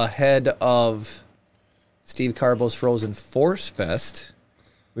ahead of Steve Carbo's Frozen Force Fest,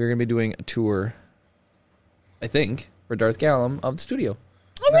 we're going to be doing a tour, I think, for Darth Gallum of the studio.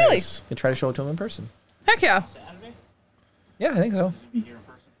 Oh, really? Nice. And try to show it to him in person. Heck yeah. Yeah, I think so.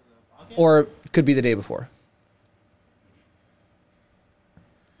 Or it could be the day before.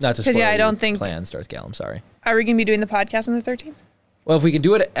 Not to spoil I don't think plans, Darth Gallum, sorry. Are we going to be doing the podcast on the 13th? Well, if we can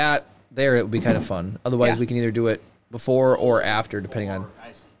do it at there, it would be kind of fun. Otherwise, we can either do it before or after, depending on.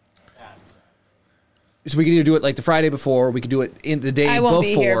 So we can either do it like the Friday before, or we could do it in the day before. I won't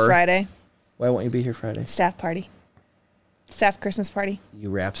be here Friday. Why won't you be here Friday? Staff party. Staff Christmas party. You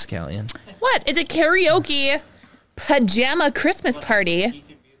rapscallion. What? It's a karaoke pajama Christmas party.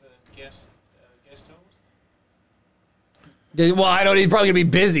 Well, I don't. He's probably gonna be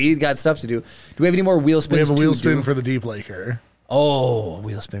busy. He's got stuff to do. Do we have any more wheel spins? We have a wheel spin for the Deep Laker. Oh,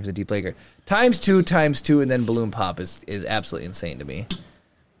 wheel spin for the Deep Laker. Times two, and then balloon pop is absolutely insane to me.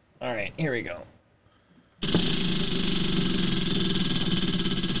 All right, here we go.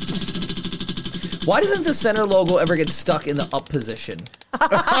 Why doesn't the center logo ever get stuck in the up position?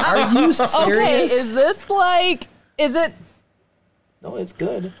 Are you serious? Okay, is this is it? No, it's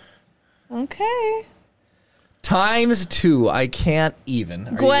good. Okay. Times two. I can't even.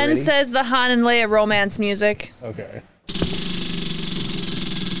 Are Gwen says the Han and Leia romance music. Okay.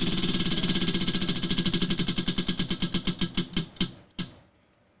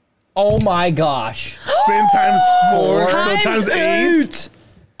 Oh my gosh. Spin times 4, so times 8.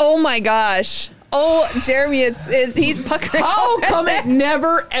 Oh my gosh. Oh, Jeremy is he's puckering. How come it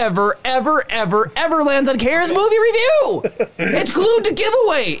never, ever lands on Kara's movie review? It's glued to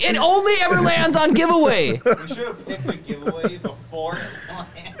giveaway. It only ever lands on giveaway. We should have picked the giveaway before it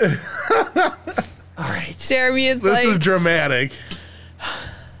landed. All right. Jeremy is This is dramatic.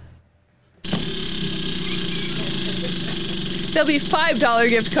 There'll be $5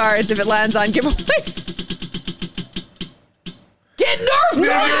 gift cards if it lands on giveaway. Get nerfed!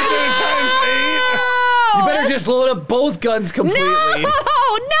 You better just load up both guns completely.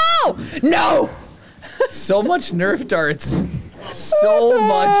 No! So much Nerf darts. So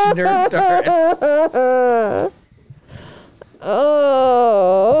much Nerf darts.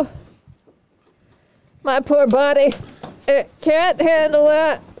 Oh. My poor body. It can't handle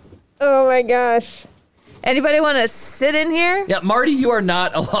that. Oh my gosh. Anybody want to sit in here? Yeah, Marty, you are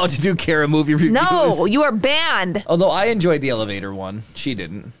not allowed to do Kara movie reviews. No, you are banned. Although I enjoyed the elevator one. She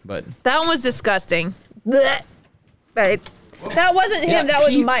didn't, but... That one was disgusting. Blech. Right. That wasn't him, that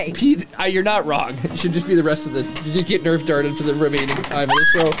was Mike. Pete, you're not wrong. It should just be the rest of the... You just get Nerf darted for the remaining time of the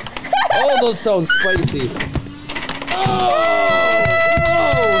show. All those sound spicy. Oh!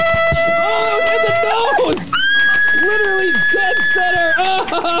 Whoa! Oh, that was in the nose! Literally dead center! Oh!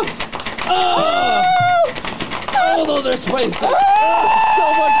 Oh, those are spicy. Oh, so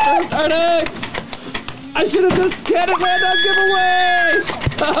much Nerf darting! I should have just Candyland on giveaway!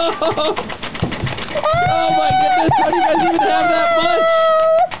 Oh my goodness, how do you guys even have that much?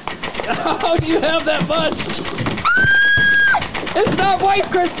 How do you have that much? It's not white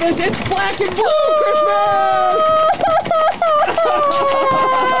Christmas, it's black and blue Christmas!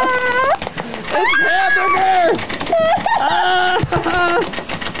 It's hamburger!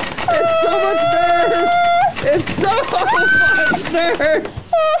 It's so much dirt! It's so much dirt!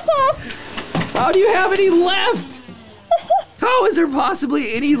 How do you have any left? How is there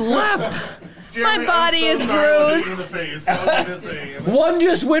possibly any left? My body is bruised. One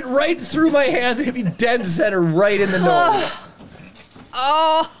just went right through my hands and hit me dead center right in the nose.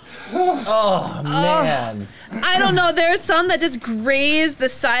 Oh, man. I don't know. There's some that just graze the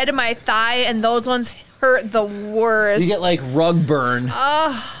side of my thigh, and those ones hurt the worst. You get like rug burn.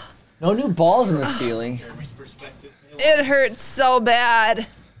 No new balls in the ceiling. It hurts so bad.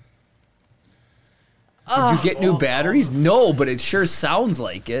 Did you get new batteries? No, but it sure sounds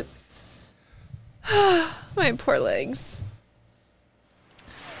like it. My poor legs.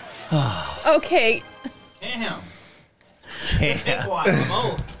 Okay. Damn. Yeah.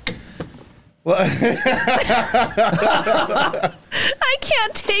 Well, I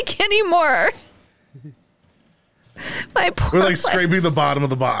can't take any more. My poor we're like legs. scraping the bottom of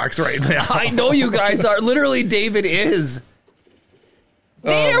the box right now. I know you guys are. Literally, David is.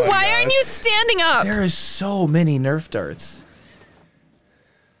 Vader, Oh my why gosh. aren't you standing up? There is so many Nerf darts.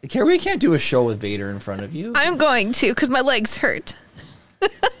 We can't do a show with Vader in front of you. I'm going to, because my legs hurt.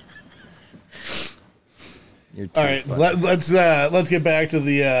 You're too All right, funny. let's get back to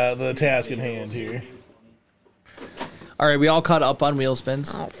the task at hand here. All right, we all caught up on wheel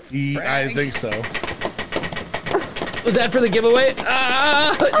spins. Oh, I think so. Was that for the giveaway?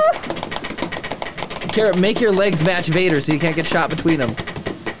 Carrot, make your legs match Vader so you can't get shot between them.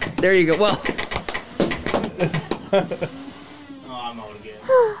 There you go. Well, I'm out again.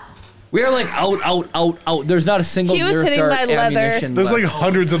 we are like out. There's not a single He was Nerf hitting dart my leather. ammunition There's left. like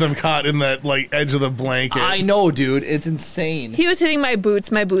hundreds of them caught in that like edge of the blanket. I know, dude. It's insane. He was hitting my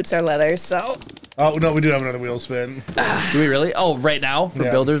boots. My boots are leather, so. Oh no, we do have another wheel spin. Do we really? Oh, right now for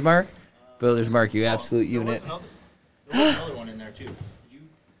Yeah. Builder's Mark? Builder's Mark, you absolute unit. There was another one in there too. Did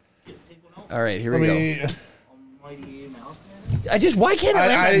you take one out? All right, here Let we go. me. Almighty Mouse. Why can't I? I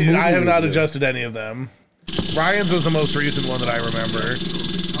let that movie have not review? adjusted any of them. Ryan's was the most recent one that I remember.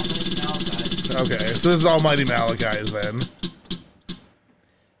 Okay, so this is Almighty Malachi's then.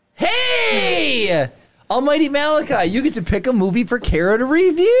 Hey! Almighty Malachi, you get to pick a movie for Kara to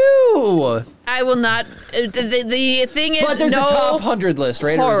review. I will not. The thing is, But there's no a top 100 list,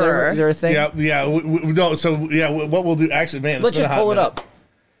 right? Or horror. is there a thing? Yeah. No, so yeah, what we'll do? Actually, man, it's Let's been a just hot pull it minute. up.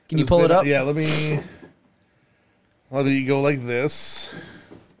 Can you It's pull been- it up? Yeah, let me go like this.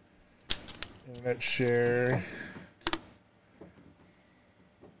 Internet share.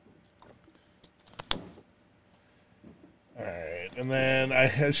 All right, and then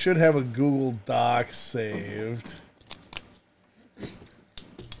I should have a Google Doc saved.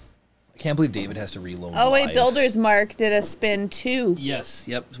 I can't believe David has to reload. Oh wait, live. Builder's Mark did a spin too. Yes,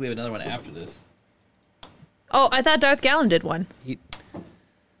 yep. So we have another one after this. Oh, I thought Darth Gallen did one.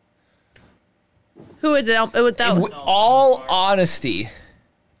 Who is it? It was that In one. all honesty,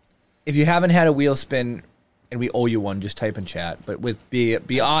 if you haven't had a wheel spin and we owe you one, just type in chat. But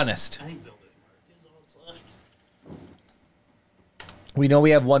be honest. I think Builder's Mark is all that's left. We know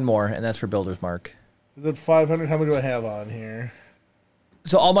we have one more, and that's for Builder's Mark. Is it 500? How many do I have on here?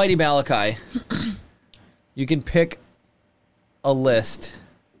 So Almighty Malachi, you can pick a list.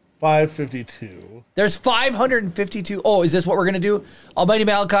 552. There's 552. Oh, is this what we're gonna do? Almighty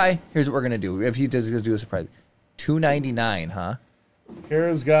Malachi, here's what we're gonna do. If he does do a surprise, $2.99, huh?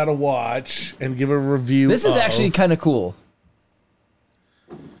 Kara's got to watch and give a review. This is actually kind of cool.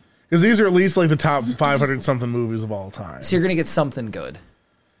 Because these are at least like the top 500 something movies of all time. So you're gonna get something good.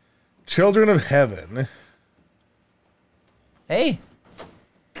 Children of Heaven. Hey,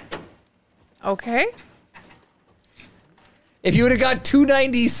 Okay. if you would have got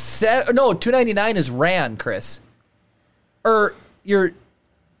 $2.97, no, $2.99 is Ran, Chris. Or you're,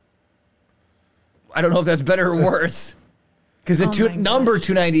 I don't know if that's better or worse. Because the number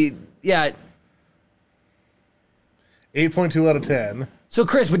 290, yeah. 8.2 out of 10. So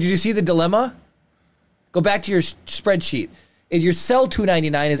Chris, did you see the dilemma? Go back to your spreadsheet. Your cell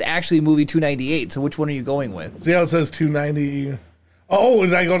 299 is actually movie 298. So which one are you going with? See how it says 290? Oh,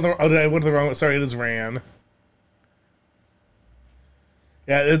 did I go to the? Oh, did I went to the wrong one? Sorry, it is Ran.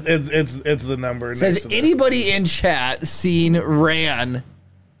 Yeah, it's the number. Says next to anybody in chat seen Ran?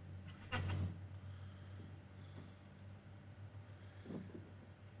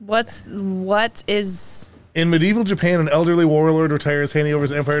 What is? In medieval Japan, an elderly warlord retires, handing over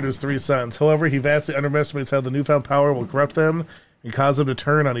his empire to his three sons. However, he vastly underestimates how the newfound power will corrupt them and cause them to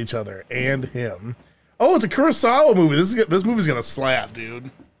turn on each other and him. Oh, it's a Kurosawa movie. This movie's gonna slap, dude.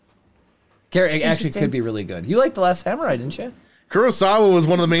 It actually could be really good. You liked The Last Samurai, didn't you? Kurosawa was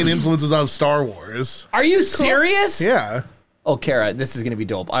one of the main influences of Star Wars. Are you serious? Yeah. Oh, Kara, this is going to be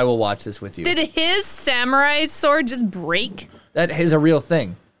dope. I will watch this with you. Did his samurai sword just break? That is a real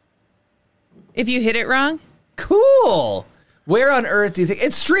thing. If you hit it wrong? Cool. Where on earth do you think?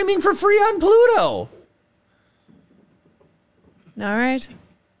 It's streaming for free on Pluto. All right.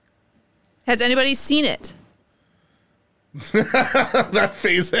 Has anybody seen it? That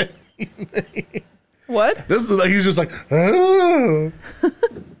face. What? This is like he's just like. Ah.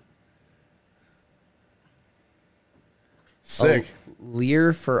 Sick. Oh,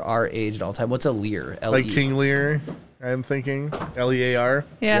 Lear for our age and all time. What's a Lear? Like King Lear, I'm thinking. Lear.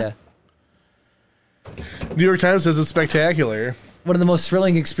 Yeah. New York Times says it's spectacular. One of the most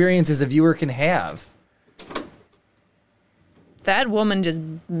thrilling experiences a viewer can have. That woman just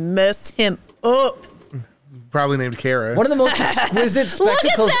messed him up. Probably named Kara. One of the most exquisite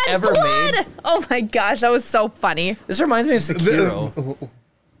spectacles Look at that ever blood! made. Oh my gosh, that was so funny. This reminds me of Sekiro.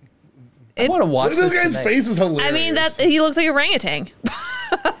 I want to watch this guy's tonight. face is hilarious. I mean, that he looks like a orangutan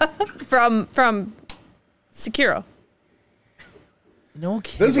from Sekiro. No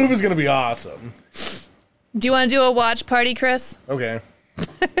kidding. This movie's gonna be awesome. Do you want to do a watch party, Chris? Okay.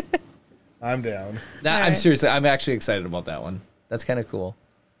 I'm down. I'm seriously, I'm actually excited about that one. That's kind of cool.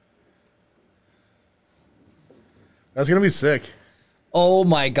 That's gonna be sick. Oh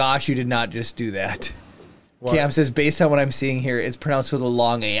my gosh, you did not just do that. What? Cam says, based on what I'm seeing here, it's pronounced with a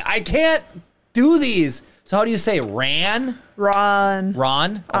long A. I can't do these. So how do you say Ran? Ron.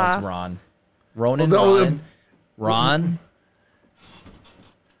 Ron? Oh, it's Ron. Ronan, Well, Ron. Ron.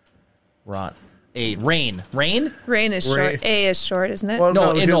 Ron. A. Rain. Rain? Rain is short. Rain. A is short, isn't it? Well,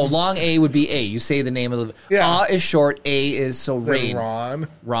 No, long A would be A. You say the name of the... Yeah. is short, A is so Rain. Ron.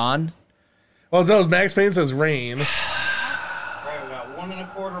 Ron? Well, no, Max Payne says rain. Right, we got 1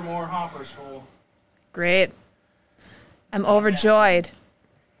 1/4 more hoppers full. Great. I'm overjoyed.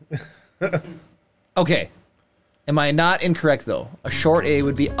 Okay. Am I not incorrect, though? A short A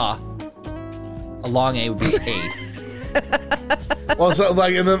would be A long A would be A. Well, so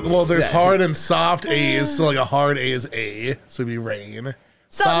like, and then there's hard and soft A's. So like a hard A is A, so it'd be rain.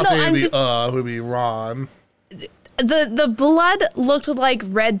 So, Soft no, A would I'm be just- would be Ron. The blood looked like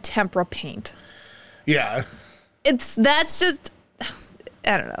red tempera paint. Yeah. That's just,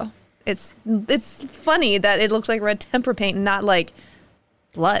 I don't know. It's funny that it looks like red tempera paint and not like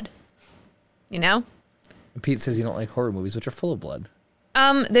blood. You know? Pete says you don't like horror movies, which are full of blood.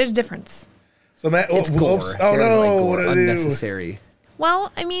 There's difference. So Matt, It's gore. Oh Kara's no! like gore. What did I do? Unnecessary.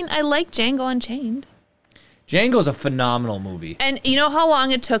 Well, I mean, I like Django Unchained. Django's a phenomenal movie. And you know how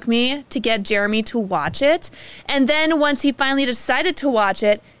long it took me to get Jeremy to watch it? And then once he finally decided to watch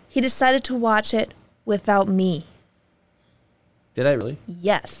it, he decided to watch it without me. Did I really?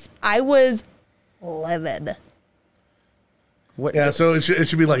 Yes. I was livid. What? Yeah, so it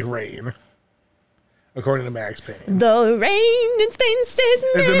should be like rain, according to Max Payne. The rain in Spain stays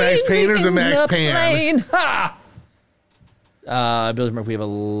Is it Max Payne or is it in Max the Pan? plane. Billy Murphy, we have a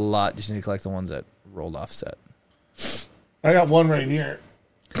lot. Just need to collect the ones that rolled off set. I got one right here.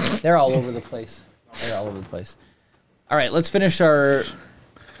 They're all over the place. All right, let's finish our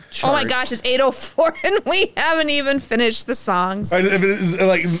chart. Oh my gosh, it's 8:04 and we haven't even finished the songs. All right,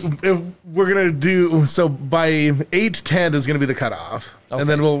 if we're gonna do so by 8:10 is gonna be the cutoff, and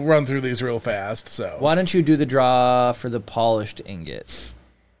then we'll run through these real fast. So why don't you do the draw for the polished ingot?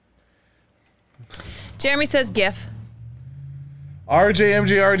 Jeremy says GIF. RJ,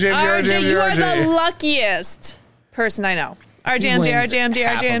 you are the luckiest person I know.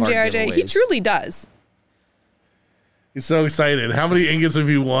 RJ. He truly does. He's so excited. How many ingots have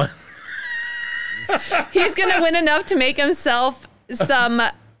you won? He's going to win enough to make himself some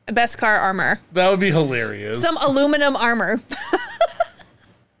Beskar armor. That would be hilarious. Some aluminum armor.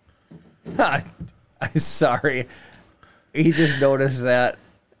 I'm sorry. He just noticed that.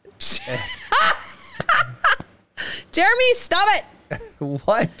 Jeremy, stop it.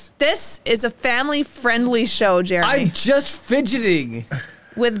 What? This is a family-friendly show, Jeremy. I'm just fidgeting.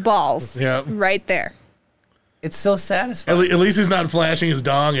 With balls. Yep. Right there. It's so satisfying. At least he's not flashing his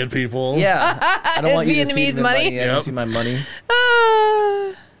dong at people. Yeah. I don't want you to see Vietnamese the money? I don't see my money.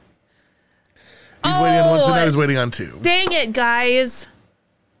 He's waiting on one, so now he's waiting on two. Dang it, guys.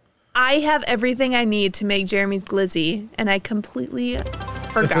 I have everything I need to make Jeremy's glizzy, and I completely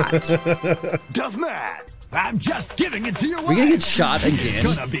forgot. Does not. I'm just giving it to you. We gonna get shot again?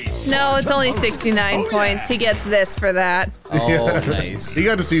 No, it's only 69 points. He gets this for that. Oh, nice. He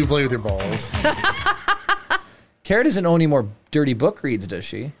got to see you play with your balls. Kara doesn't own any more dirty book reads, does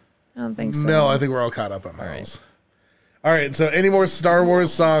she? I don't think so. No, I think we're all caught up on those. All right, so any more Star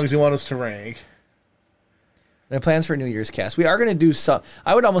Wars songs you want us to rank? The plans for New Year's cast. We are going to do some.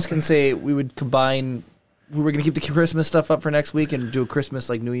 I would almost can say we would combine. We're going to keep the Christmas stuff up for next week and do a Christmas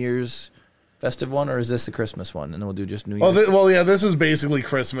like New Year's festive one, or is this the Christmas one? And then we'll do just New Year's. Well, yeah, this is basically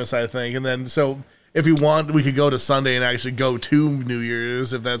Christmas, I think. And then, so if you want, we could go to Sunday and actually go to New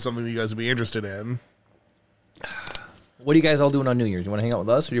Year's if that's something you guys would be interested in. What are you guys all doing on New Year's? Do you want to hang out with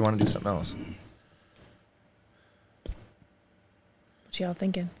us, or do you want to do something else? What y'all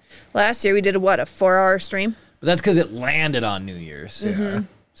thinking? Last year we did a 4-hour stream? But that's because it landed on New Year's. Mhm.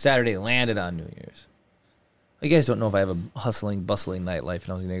 Saturday landed on New Year's. You guys don't know if I have a hustling, bustling nightlife, and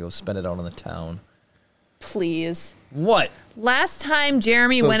I was going to go spend it out on the town. Please. What? Last time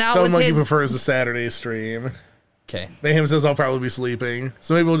Jeremy So went out Stone with Monkey his... prefers the Saturday stream. Okay. Mayhem says I'll probably be sleeping.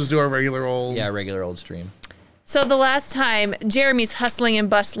 So maybe we'll just do our regular old... Yeah, regular old stream. So the last time Jeremy's hustling and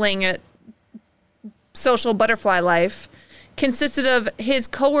bustling at social butterfly life consisted of his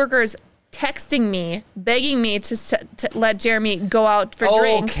coworkers texting me, begging me to let Jeremy go out for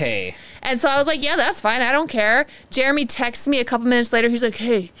drinks. Okay. And so I was like, yeah, that's fine. I don't care. Jeremy texts me a couple minutes later. He's like,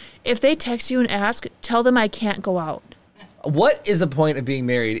 hey, if they text you and ask, tell them I can't go out. What is the point of being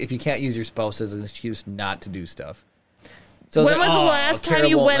married if you can't use your spouse as an excuse not to do stuff? So When was the last time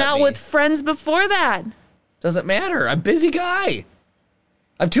you went out with friends before that? Doesn't matter. I'm a busy guy.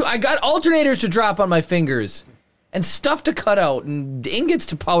 I got alternators to drop on my fingers and stuff to cut out and ingots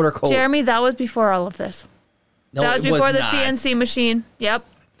to powder coat. Jeremy, that was before all of this. No, that was it before the not. CNC machine. Yep.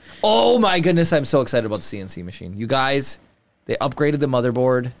 Oh my goodness, I'm so excited about the CNC machine. You guys, they upgraded the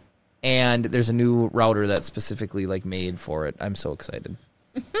motherboard and there's a new router that's specifically like made for it. I'm so excited.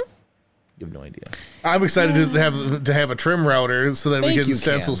 You have no idea. I'm excited to have a trim router so that we Think can you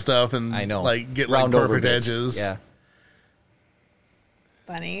stencil can. stuff and I know. like get Round like over perfect bits. edges. Yeah.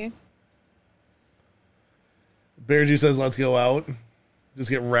 Funny. Bear Jew says let's go out.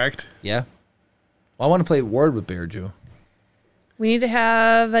 Just get wrecked. Yeah. Well, I want to play Word with Bear Jew. We need to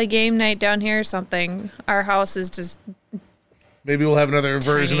have a game night down here or something. Our house is just, Maybe we'll have another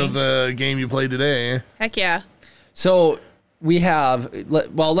version Tiny. of the game you played today. heck yeah. So we have,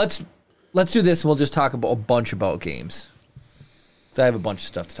 let's do this and we'll just talk about a bunch about games. So I have a bunch of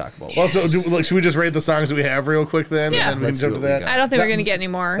stuff to talk about. Well, so should we just rate the songs that we have real quick then? Yeah. And then we can Let's jump do to what we that. got. I don't think we're going to get any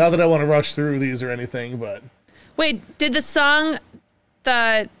more. Not that I want to rush through these or anything, but Wait, did the song,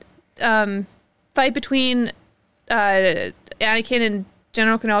 the fight between Anakin and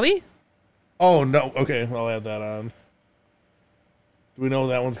General Kenobi? oh no. Okay, I'll add that on. Do we know what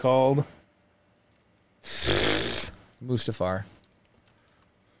that one's called? Mustafar.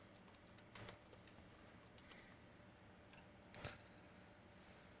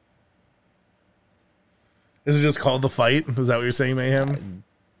 Is it just called The Fight? Is that what you're saying, Mayhem?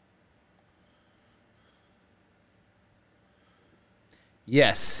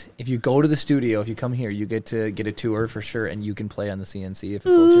 Yes. If you go to the studio, if you come here, you get to get a tour for sure, and you can play on the CNC if it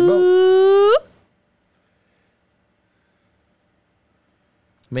floats your boat.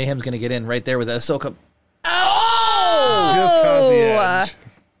 Mayhem's going to get in right there with Ahsoka. Oh! Just caught the edge.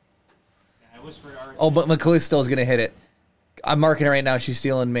 I whispered our Oh, but McCallisto's going to hit it. I'm marking it right now. She's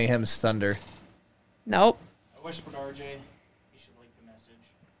stealing Mayhem's thunder. Nope. I whispered RJ. You should like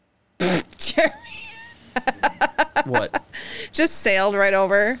the message. Jeremy What? just sailed right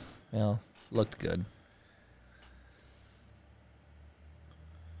over. Well, looked good.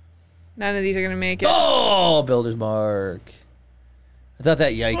 None of these are going to make it. Oh, Builder's Mark. I thought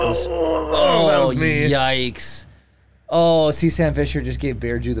that yike was... Oh, that was me. Yikes. Oh, see, Sam Fisher just gave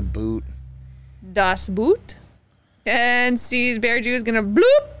Bear Jew the boot. Das Boot. And see, Bear Jew is going to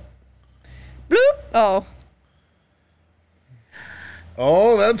bloop. Bloop. Oh.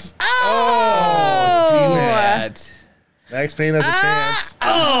 Oh, that's Oh. That. Max Payne has a chance.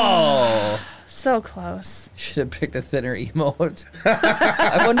 Oh. So close. Should have picked a thinner emote.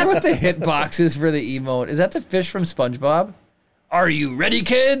 I wonder what the hitbox is for the emote. Is that the fish from SpongeBob? Are you ready,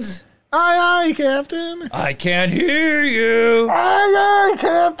 kids? Aye, aye, Captain. I can't hear you. Aye, aye,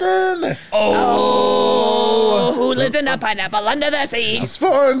 Captain. Oh. Who lives in a pineapple under the sea?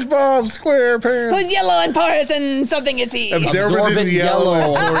 SpongeBob SquarePants. Who's yellow and porous and something is he? Absorbent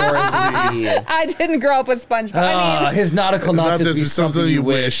yellow. I didn't grow up with SpongeBob. I mean, His nautical knots Not is be just something you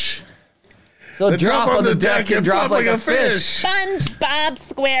wish. They'll drop on the deck and drop like a fish. SpongeBob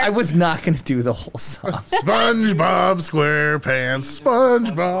Square. I was not going to do the whole song. SpongeBob SquarePants.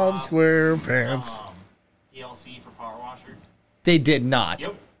 SpongeBob SquarePants. DLC for Power Washer. They did not.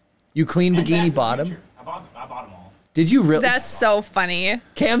 Yep. You clean And Back to Bikini the Bottom? Future. I bought them all. Did you really? That's so funny.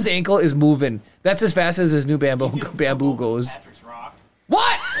 Cam's ankle is moving. That's as fast as his new bamboo goes. Patrick's Rock.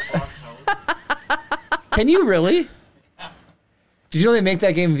 What? Can you really? Did you know they make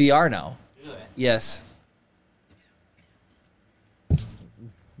that game VR now? Do they? Yes.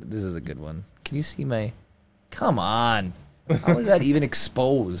 This is a good one. Can you see my... Come on. How is that even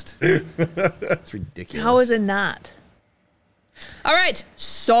exposed? It's ridiculous. How is it not? All right.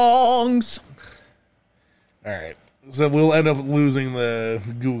 Songs. All right. So we'll end up losing the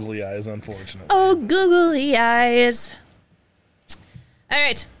googly eyes, unfortunately. Oh, googly eyes. All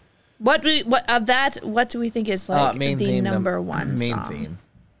right. What do we think is like main the theme, number one main song? theme.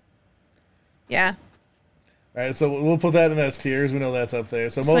 Yeah. All right, so we'll put that in S tiers. We know that's up there.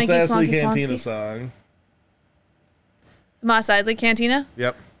 So Swanky, most Astley Swanky, Cantina Swansky. song. Mos Eisley Cantina.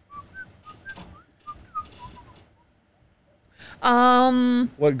 Yep.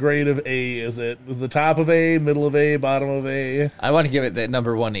 What grade of A is it? Is the top of A, middle of A, bottom of A? I want to give it that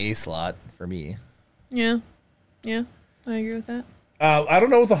number one A slot for me. Yeah. Yeah. I agree with that. I don't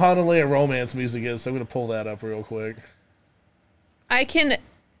know what the Honolulu romance music is, so I'm going to pull that up real quick. I can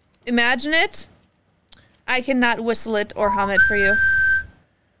imagine it. I cannot whistle it or hum it for you.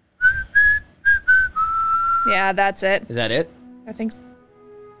 Yeah, that's it. Is that it? I think so.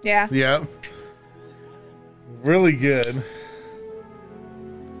 Yeah. Yep. Really good.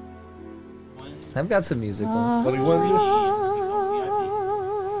 I've got some music though.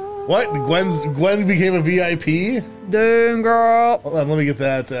 What? Gwen became a VIP? Dang, girl. Hold on, let me get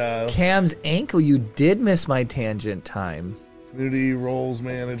that. Cam's ankle, you did miss my tangent time. Community roles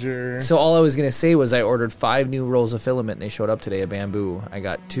manager. So all I was going to say was I ordered 5 new rolls of filament and they showed up today of bamboo. I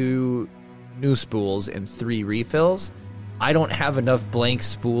got 2 new spools and 3 refills. I don't have enough blank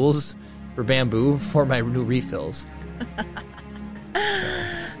spools for bamboo for my new refills.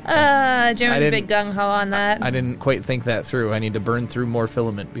 Jeremy's big gung-ho on that. I didn't quite think that through. I need to burn through more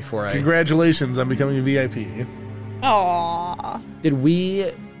filament before I... Congratulations on becoming a VIP. Aww. Did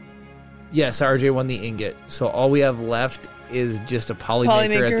we... Yes, RJ won the ingot. So all we have left is just a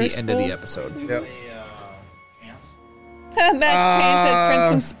polymaker at the end of the episode. Yep. Max Payne says print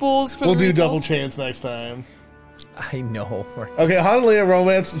some spools for We'll the do refills. double chance next time. I know. Okay, Honolulu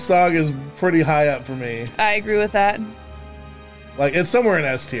romance song is pretty high up for me. I agree with that. Like, it's somewhere in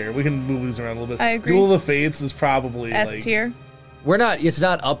S tier. We can move these around a little bit. I agree. Duel of the Fates is probably S tier. We're not... It's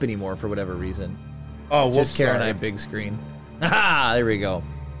not up anymore for whatever reason. Oh, It's whoops, just Karen and sorry. I big screen. Aha! There we go.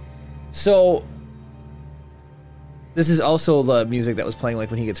 So... This is also the music that was playing like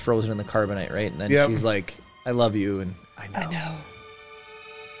when he gets frozen in the carbonite, right? And then Yep. she's like, I love you, and I know.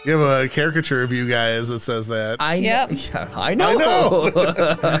 You have a caricature of you guys that says that. I know. Yep. Yeah, I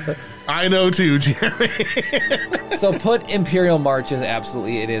know. I know too, Jeremy. So put Imperial March as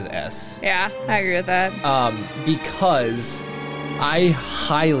absolutely, it is S. Yeah, I agree with that. Because I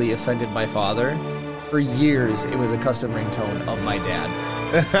highly offended my father. For years, it was a custom ringtone of my dad.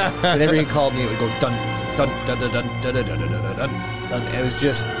 Whenever he called me, it would go dun, dun, dun, dun, dun, dun, dun, dun, dun, dun, dun, dun. It was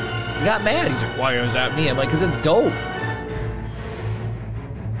just, he got mad. He's like, why is that me? I'm like, because it's dope.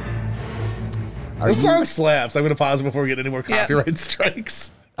 The song slaps. I'm going to pause it before we get any more copyright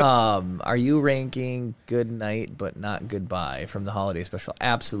strikes. Are you ranking Good Night but not Goodbye from the holiday special?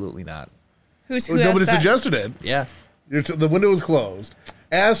 Absolutely not. Who Nobody asked that? suggested it. Yeah. The window is closed.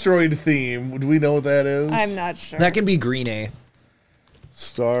 Asteroid theme. Do we know what that is? I'm not sure. That can be Green A.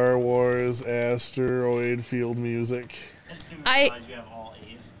 Star Wars asteroid field music. I You have all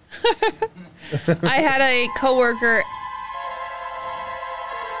A's. I had a coworker.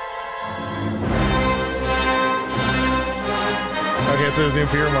 Okay, so there's the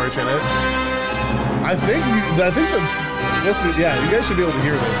Imperial March in it. I think you guys should be able to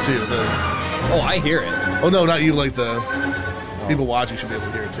hear this too. Oh, I hear it. Oh no, not you. Like the people watching should be able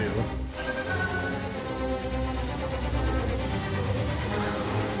to hear it too.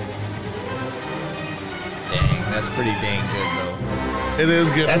 Dang, that's pretty dang good though. It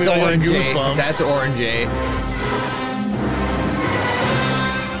is good. That's I got Orange A. goosebumps. That's Orange A.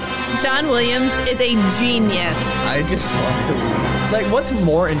 John Williams is a genius. I just want to like. What's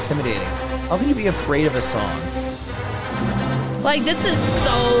more intimidating? How can you be afraid of a song? Like, this is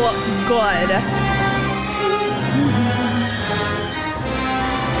so good.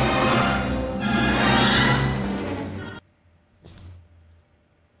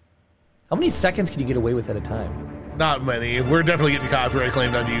 How many seconds can you get away with at a time? Not many. We're definitely getting copyright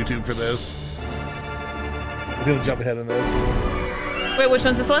claimed on YouTube for this. I'm just gonna jump ahead in this. Wait, which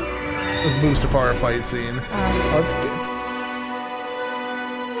one's this one? This Mustafar fight scene. Oh, it's good.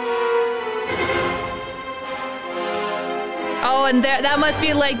 Oh, and that must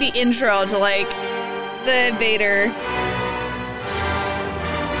be like the intro to like the Vader.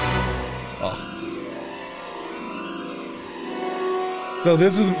 Oh. So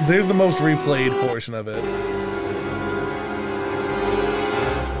there's the most replayed portion of it.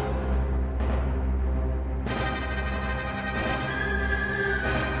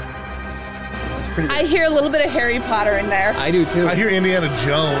 I hear a little bit of Harry Potter in there. I do too. I hear Indiana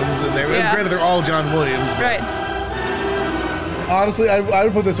Jones in there. Yeah. Granted, they're all John Williams. Right. Honestly, I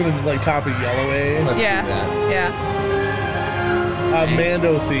would put this one in like top of Yellow A. Let's Yeah. do that. Yeah.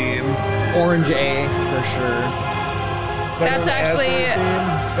 Mando theme. Orange A for sure. Better That's than actually- Aslan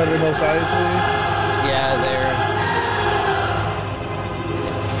theme. Better than Mos Eisley. Yeah, there.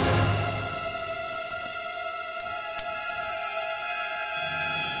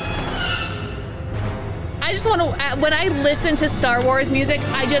 I just want to, when I listen to Star Wars music,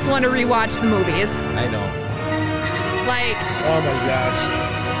 I just want to rewatch the movies. I know. Like, Oh my gosh.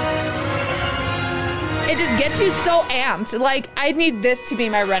 it just gets you so amped. Like, I need this to be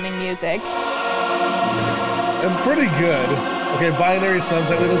my running music. It's pretty good. Okay, Binary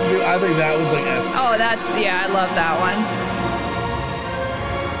Sunset we listen to. I think that one's like S. Oh, I love that one.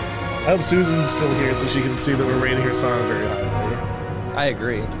 I hope Susan's still here so she can see that we're rating her song very highly. I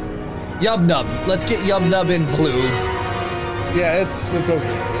agree. Yub Nub. Let's get Yub Nub in blue. Yeah, it's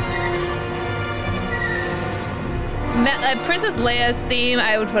okay. Princess Leia's theme,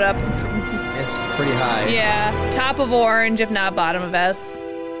 I would put up. It's pretty high. Yeah, top of orange, if not bottom of S.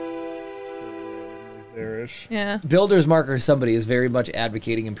 There-ish. Yeah. Builder's Marker somebody is very much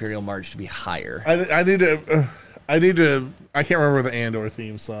advocating Imperial March to be higher. I need to. I can't remember the Andor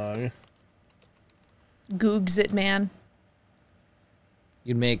theme song. Googs it, man.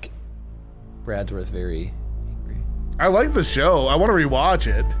 You'd make Bradsworth very angry. I like the show. I want to rewatch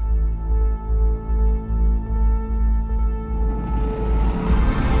it.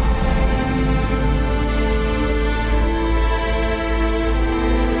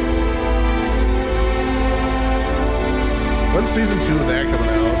 When's season 2 of that coming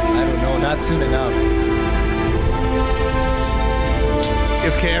out? I don't know. Not soon enough.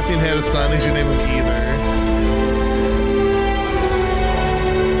 If Cassian had a son, he should name him Either.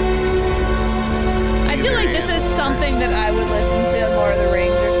 I feel like this is something that I would listen to in Lord of the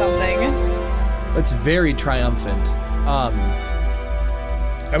Rings or something. It's very triumphant.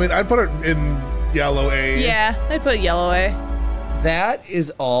 I mean, I'd put it in Yellow A. Yeah, I'd put Yellow A. That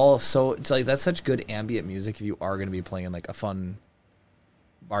is all so. It's like that's such good ambient music if you are going to be playing like a fun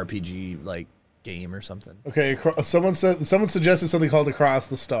RPG like game or something. Okay, someone suggested something called Across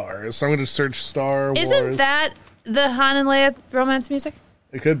the Stars, so I'm going to search Star Wars. Isn't that the Han and Leia romance music?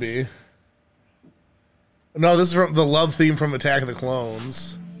 It could be. No, this is from the love theme from Attack of the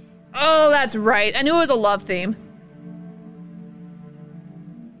Clones. Oh, that's right. I knew it was a love theme.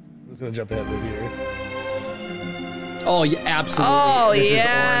 I'm just going to jump ahead of here. Oh yeah, absolutely. Oh, this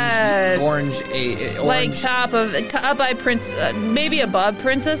yes. is orange. Orange. Like top by maybe above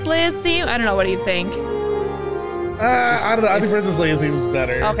Princess Leia's theme. I don't know. What do you think? I don't know. I think Princess Leia's theme is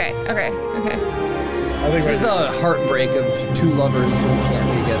better. Okay. I think This is the heartbreak of two lovers who can't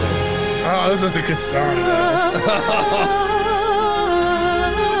be together. Oh, this is a good song.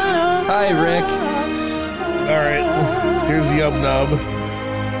 Hi, Rick. All right, here's Yub Nub.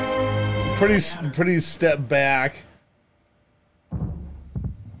 Pretty step back.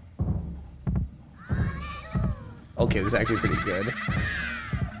 Okay, this is actually pretty good.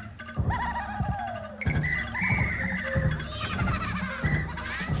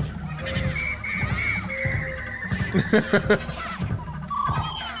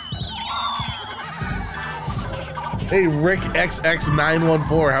 Hey, Rick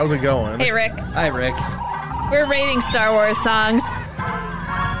XX914, how's it going? Hey, Rick. Hi, Rick. We're rating Star Wars songs.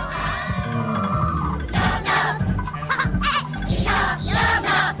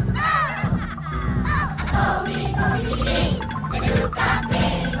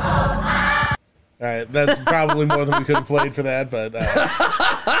 All right, that's probably more than we could have played for that, but That's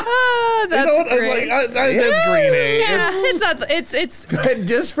you know what? great. That's green A. Yeah, it's not. It's.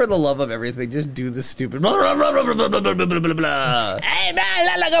 Just for the love of everything, just do the stupid. Blah, blah, blah, blah, blah, blah, blah, blah, blah, blah. Hey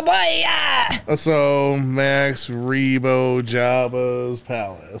man, like a boy, yeah. So Max Rebo Jabba's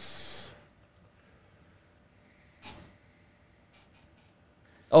Palace.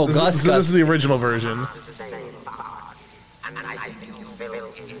 Oh, This Gus. is the original version.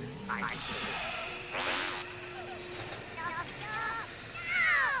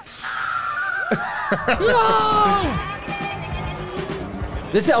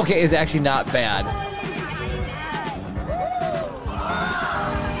 This is actually not bad.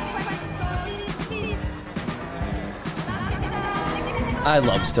 I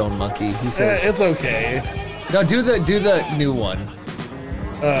love Stone Monkey. He says It's okay. no. Do the new one.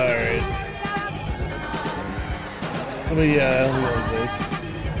 All right. Let me load this.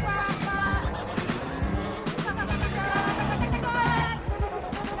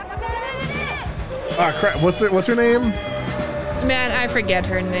 Ah, crap. What's her name? Man, I forget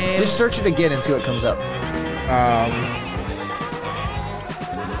her name. Just search it again and see what comes up.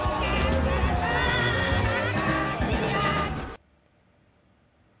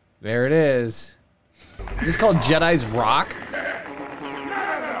 There it is. Is this called Jedi's Rock?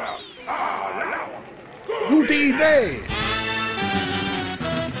 Houdini!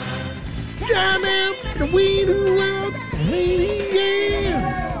 Johnny, the weed world,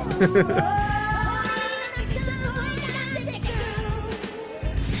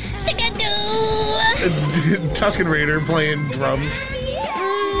 Tusken Raider playing drums.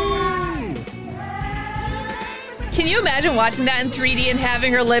 Can you imagine watching that in 3D and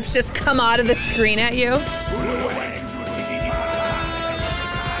having her lips just come out of the screen at you?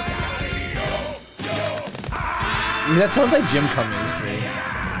 That sounds like Jim Cummings to me.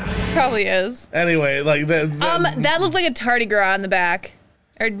 Probably is. Anyway, like that looked like a tardigrade on the back,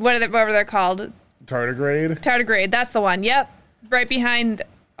 or whatever they're called. Tardigrade. Tardigrade. That's the one. Yep. Right behind.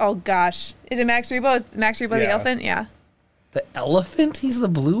 Oh gosh, is it Max Rebo? Is Max Rebo the elephant? Yeah. The elephant? He's the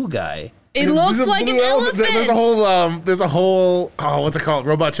blue guy. It looks like an elephant. There's a whole what's it called?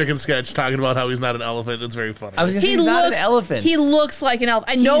 Robot Chicken sketch talking about how he's not an elephant. It's very funny. I was gonna say he's not an elephant. He looks like an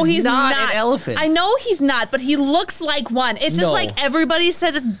elephant. I know he's not an elephant. I know he's not, but he looks like one. It's just like everybody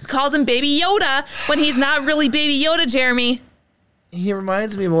calls him Baby Yoda when he's not really Baby Yoda, Jeremy. He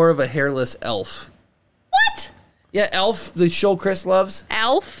reminds me more of a hairless elf. What? Yeah, Elf, the show Chris loves.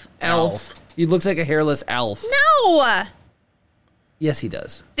 Elf? He looks like a hairless elf. No. Yes, he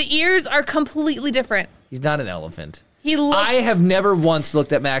does. The ears are completely different. He's not an elephant. He looks. I have never once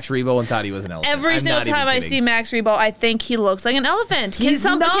looked at Max Rebo and thought he was an elephant. Every single time I see Max Rebo, I think he looks like an elephant. He's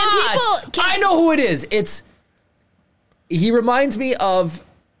not. I know who it is. He reminds me of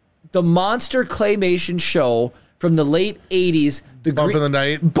the monster claymation show from the late 80s. Bump in the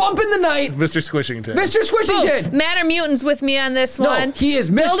Night. Bump in the Night. Mr. Squishington. Mr. Squishington. Oh, Matter Mutant's with me on this one. No, he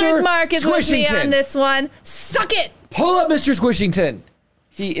is Mr. Builder's Mark is with me Squishington. on this one. Suck it. Pull up Mr. Squishington.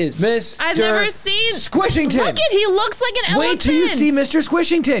 He is Mr. I've never seen Squishington. Look at, he looks like an elephant. Wait till you see Mr.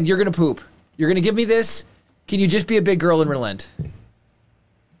 Squishington. You're gonna poop. You're gonna give me this. Can you just be a big girl and relent?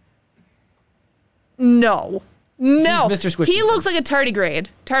 No. He's Mr. Squishington. He looks like a tardigrade.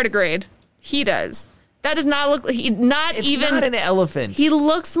 Tardigrade. He does. That does not look. It's not an elephant. He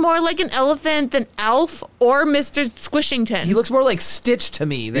looks more like an elephant than Elf or Mr. Squishington. He looks more like Stitch to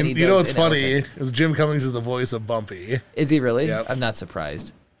me than he does. You know what's an funny? elephant. Is Jim Cummings is the voice of Bumpy. Is he really? Yep. I'm not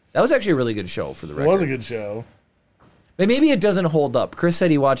surprised. That was actually a really good show for the record. It was a good show. But maybe it doesn't hold up. Chris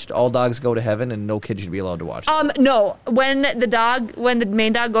said he watched All Dogs Go to Heaven and no kid should be allowed to watch it. No. When the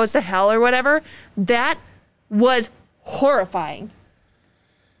main dog goes to hell or whatever, that was horrifying.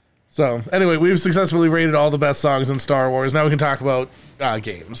 So, anyway, we've successfully rated all the best songs in Star Wars. Now we can talk about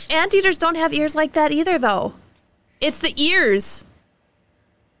games. Anteaters don't have ears like that either, though. It's the ears.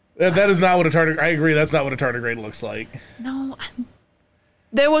 That is not what a tardigrade... I agree, that's not what a tardigrade looks like. No.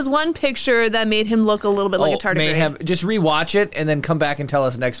 There was one picture that made him look a little bit like a tardigrade. Mayhem. Just rewatch it and then come back and tell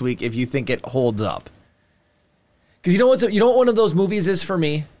us next week if you think it holds up. Because you know what one of those movies is for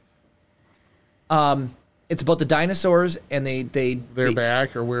me? It's about the dinosaurs, and They're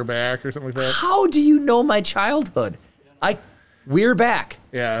back, or We're Back, or something like that. How do you know my childhood? We're Back.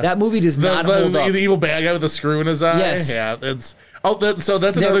 Yeah, that movie does not hold up. The evil bad guy with the screw in his eye. Yes. Yeah, that's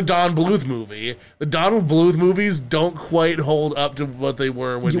another Don Bluth movie. The Don Bluth movies don't quite hold up to what they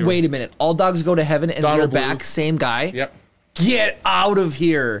were when. Wait a minute. All Dogs Go to Heaven and We're Back, same guy. Yep. Get out of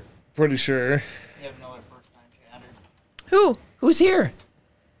here. Pretty sure. We have another first-time chatter. Who's here?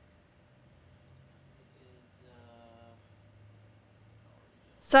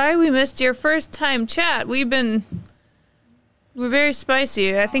 Sorry we missed your first time chat. We're very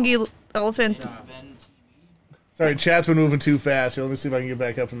spicy. I think elephant. Sorry, chat's been moving too fast. Let me see if I can get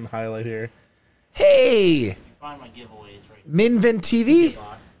back up and highlight here. Hey! Find my giveaways right Minven TV?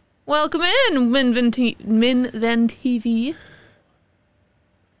 Welcome in, Minven TV.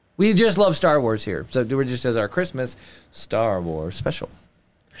 We just love Star Wars here. So we're just as our Christmas Star Wars special.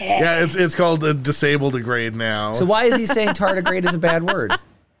 Yeah, it's called a disabled degrade now. So why is he saying tardigrade is a bad word?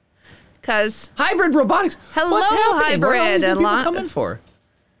 Because hybrid robotics. Hello, What's happening? What are all these hybrid. new people coming for?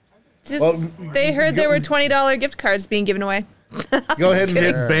 They heard there were $20 gift cards being given away. Go ahead and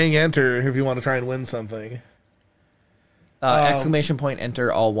hit bang enter if you want to try and win something. Exclamation point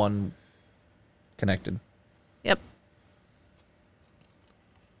enter, all one connected. Yep.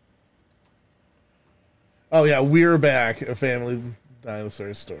 Oh, yeah, We're Back, a family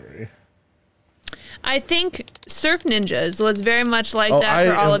dinosaur story. I think Surf Ninjas was very much like that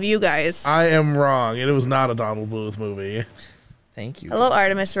for all of you guys. I am wrong. It was not a Donald Bluth movie. Thank you. Hello,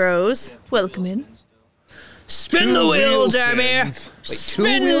 Artemis Rose. Welcome in. Spin the wheel, Jeremy.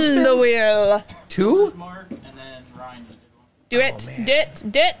 Spin the wheel. 2? Mark, and then Ryan just did one. Do it.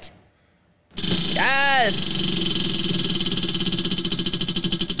 Dit. Yes.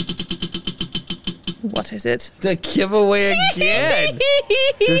 What is it? The giveaway again.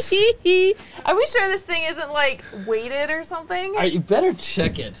 Are we sure this thing isn't like weighted or something? You better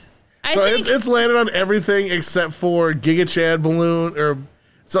check it. I think it's landed on everything except for Giga Chad balloon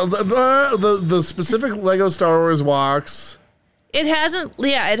so the specific Lego Star Wars walks. it hasn't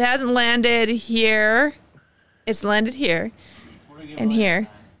landed here. It's landed here and here.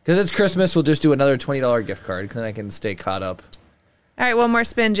 Because it's Christmas, we'll just do another $20 gift card because then I can stay caught up. All right, one more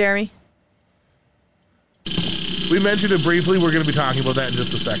spin, Jeremy. We mentioned it briefly. We're going to be talking about that in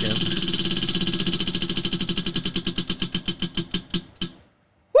just a second.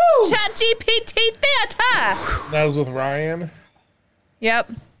 Woo! ChatGPT Theater! That was with Ryan?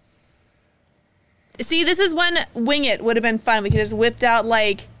 Yep. See, this is when Wing It would have been fun. We could just whipped out,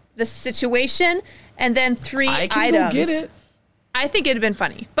 like, the situation and then 3 I can items. go get it. I think it'd have been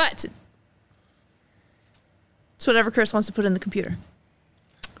funny, but it's whatever Chris wants to put in the computer.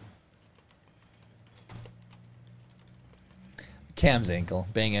 Cam's ankle.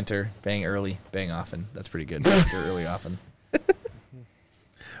 Bang enter. Bang early. Bang often. That's pretty good. Enter early often.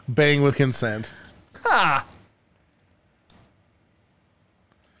 Bang with consent. Ha!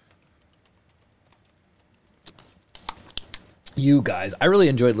 You guys. I really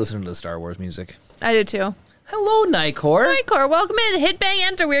enjoyed listening to the Star Wars music. I did too. Hello, Nicor. Nicor, welcome in. Hit bang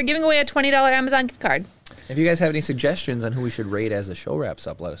enter. We are giving away a $20 Amazon gift card. If you guys have any suggestions on who we should rate as the show wraps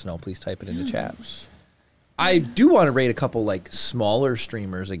up, let us know. Please type it in the chat. I do want to rate a couple like smaller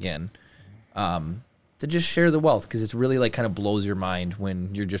streamers again, to just share the wealth, because it's really like kind of blows your mind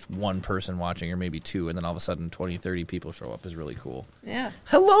when you're just one person watching or maybe two, and then all of a sudden 20, 30 people show up is really cool. Yeah.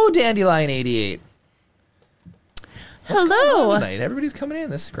 Hello, Dandelion88. What's Hello. going on tonight? Everybody's coming in.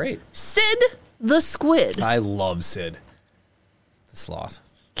 This is great. Sid the Squid. I love Sid the Sloth.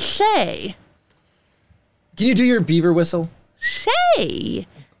 Shay. Can you do your beaver whistle? Shay.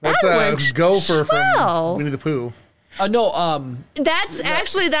 That's That works Gopher well. from Winnie the Pooh. No, That's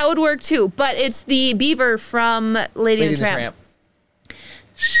actually, that would work too, but it's the beaver from Lady and the Tramp.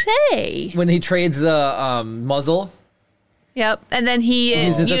 Shay. When he trades the muzzle. Yep, and then he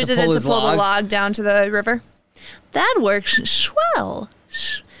uses it to pull the logs. log down to the river. That works swell.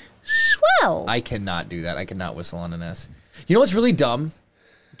 Swell. I cannot do that. I cannot whistle on an S. You know what's really dumb?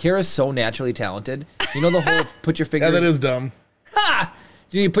 Kara's so naturally talented. You know the whole put your fingers... Yeah, that is dumb. Ha!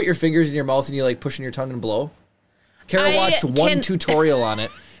 You put your fingers in your mouth and you like push in your tongue and blow? Kara watched one tutorial on it.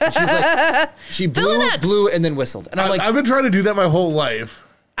 And she's like, she blew, and then whistled. And I'm like... I've been trying to do that my whole life.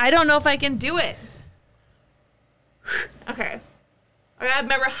 I don't know if I can do it. Okay. I gotta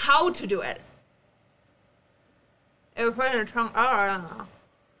remember how to do it. If we put it in your tongue... Oh, I don't know.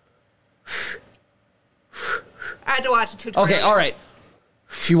 I had to watch a tutorial. Okay, all right.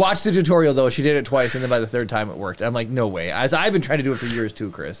 She watched the tutorial, though. She did it twice, and then by the third time it worked. I'm like, no way. As I've been trying to do it for years, too,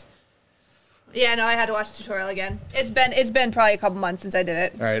 Chris. Yeah, no, I had to watch the tutorial again. It's been probably a couple months since I did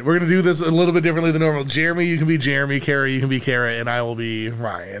it. All right, we're going to do this a little bit differently than normal. Jeremy, you can be Jeremy. Kara, you can be Kara. And I will be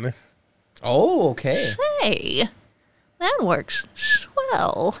Ryan. Oh, okay. Hey, that works swell.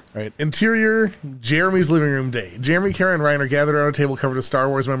 All right, interior, Jeremy's living room day. Jeremy, Kara, and Ryan are gathered around a table covered with Star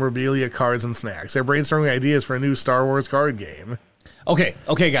Wars memorabilia, cards, and snacks. They're brainstorming ideas for a new Star Wars card game.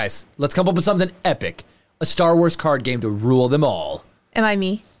 Okay, guys. Let's come up with something epic. A Star Wars card game to rule them all. Am I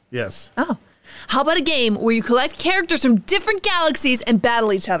me? Yes. Oh. How about a game where you collect characters from different galaxies and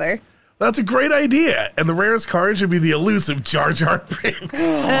battle each other? That's a great idea. And the rarest card should be the elusive Jar Jar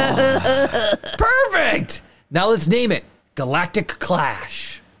Binks. Perfect! Now let's name it Galactic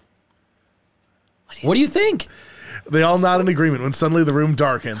Clash. What do you think? They all nod in agreement when suddenly the room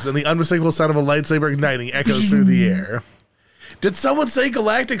darkens and the unmistakable sound of a lightsaber igniting echoes through the air. Did someone say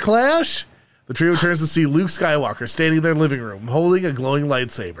Galactic Clash? The trio turns to see Luke Skywalker standing in their living room holding a glowing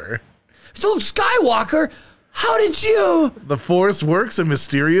lightsaber. So Luke Skywalker, how did you? The Force works in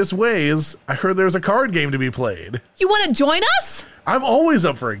mysterious ways. I heard there's a card game to be played. You want to join us? I'm always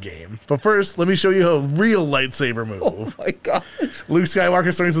up for a game. But first, let me show you a real lightsaber move. Oh my god. Luke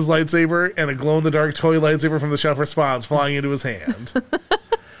Skywalker swings his lightsaber, and a glow-in-the-dark toy lightsaber from the shelf responds, flying into his hand.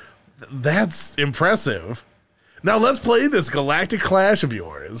 That's impressive. Now let's play this Galactic Clash of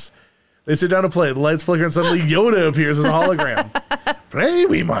yours. They sit down to play. The lights flicker, and suddenly Yoda appears as a hologram. Play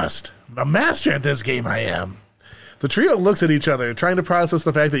we must. A master at this game I am. The trio looks at each other, trying to process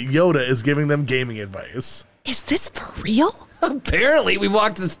the fact that Yoda is giving them gaming advice. Is this for real? Apparently, we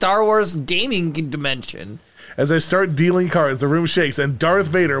walked the Star Wars gaming dimension. As they start dealing cards, the room shakes and Darth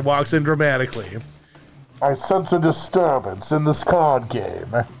Vader walks in dramatically. I sense a disturbance in this card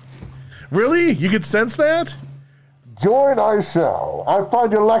game. Really? You could sense that? Join I shall. I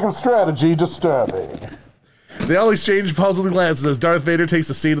find your lack of strategy disturbing. They all exchange puzzled glances as Darth Vader takes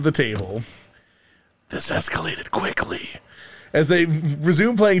a seat at the table. This escalated quickly. As they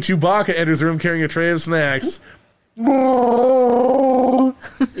resume playing, Chewbacca enters the room carrying a tray of snacks.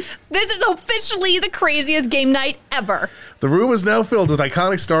 This is officially the craziest game night ever. The room is now filled with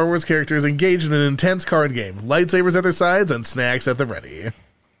iconic Star Wars characters engaged in an intense card game. Lightsabers at their sides and snacks at the ready.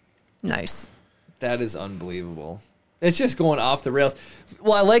 Nice. That is unbelievable. It's just going off the rails.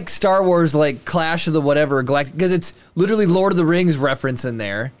 Well, I like Star Wars, like Clash of the whatever, Galactic, because it's literally Lord of the Rings reference in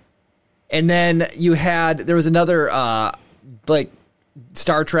there. And then there was another, like,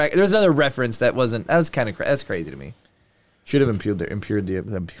 Star Trek. There was another reference that wasn't, that's crazy to me. Should have impaired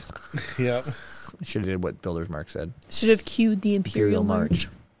the Yep. Should have did what Builder's Mark said. Should have cued the Imperial March.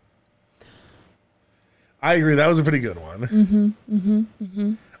 I agree. That was a pretty good one.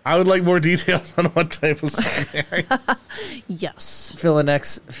 I would like more details on what type of snack. Yes.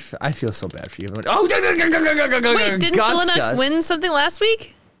 Philonex, I feel so bad for you. Oh, wait, didn't Philonex win something last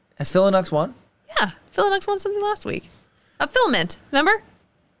week? Has Philonex won? Yeah, Philonex won something last week. A filament, remember?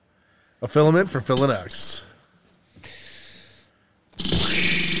 A filament for Philonex.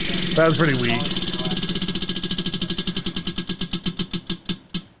 That was pretty weak.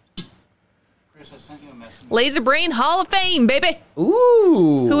 Chris, I sent you a message. Laser Brain Hall of Fame, baby.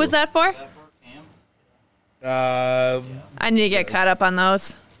 Ooh. Who was that for? I I need to get caught up on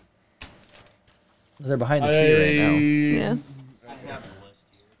those. They're behind the tree right now. Yeah. I have the list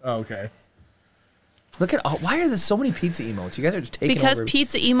here. Oh, okay. Look at why are there so many pizza emotes? You guys are just taking Because over.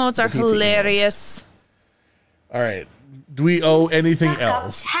 pizza emotes are pizza hilarious. All right. Do we owe anything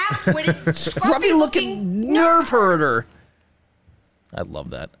else? Scruffy looking nerve herder. I love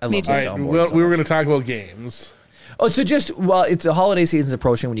that. I love Me the too. All right. soundboard Well, so we were much. going to talk about games. Oh, so it's the holiday season's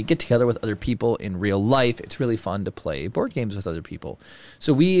approaching. When you get together with other people in real life, it's really fun to play board games with other people.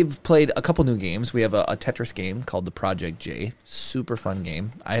 So we've played a couple new games. We have a Tetris game called the Project J. Super fun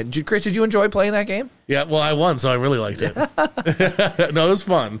game. Chris, did you enjoy playing that game? Yeah, well, I won, so I really liked it. No, it was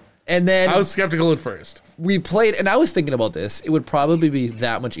fun. And then I was skeptical at first. we played, and I was thinking about this. It would probably be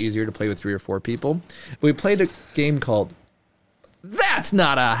that much easier to play with 3 or 4 people. But we played a game called That's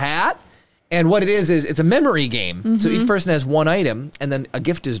Not a Hat. And what it is it's a memory game. So each person has one item, and then a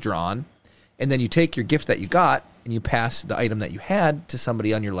gift is drawn. And then you take your gift that you got, and you pass the item that you had to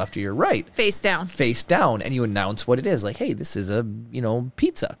somebody on your left or your right. Face down. Face down, and you announce what it is. Like, hey, this is a,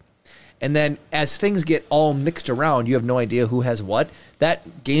 pizza. And then as things get all mixed around, you have no idea who has what.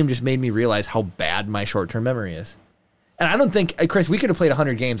 That game just made me realize how bad my short-term memory is. And I don't think, Chris, we could have played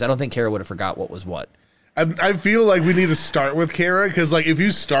 100 games. I don't think Kara would have forgot what was what. I feel like we need to start with Kara, because if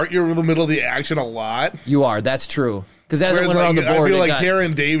you start, you're in the middle of the action a lot. You are. That's true. Because as it Whereas, went around the board, I feel it like got, Kara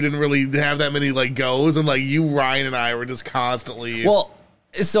and Dave didn't really have that many goes, and you, Ryan, and I were just constantly. Well,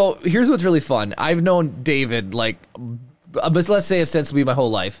 so here's what's really fun. I've known David but let's say ostensibly my whole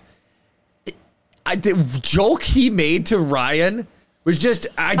life. The joke he made to Ryan was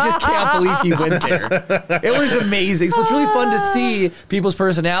I just can't believe he went there. It was amazing. So it's really fun to see people's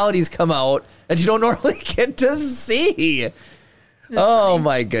personalities come out that you don't normally get to see. Oh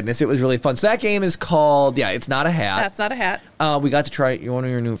my goodness, it was really fun. So that game is called, It's Not a Hat. That's not a hat. We got to try one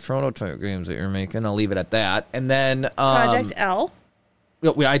of your new prototype games that you're making. I'll leave it at that. And then Project L.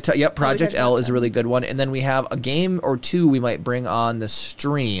 Project L is a really good one. And then we have a game or two we might bring on the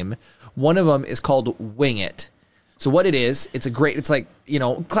stream. One of them is called Wing It. So what it is, it's like,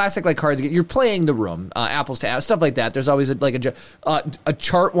 classic cards. You're playing the room, apples to apples, stuff like that. There's always a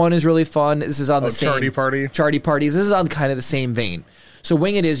chart one is really fun. This is on the same. Charty parties. This is on kind of the same vein. So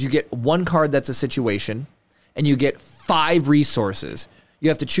Wing It is you get one card that's a situation, and you get 5 resources. You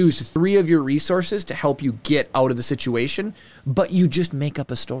have to choose 3 of your resources to help you get out of the situation, but you just make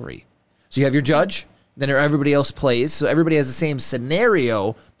up a story. So you have your judge, then everybody else plays. So everybody has the same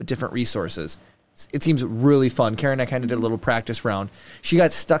scenario, but different resources. It seems really fun. Karen and I kind of did a little practice round. She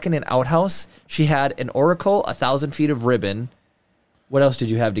got stuck in an outhouse. She had an oracle, 1,000 feet of ribbon. What else did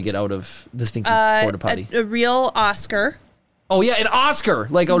you have to get out of the stinking porta potty? A real Oscar. Oh, yeah, an Oscar,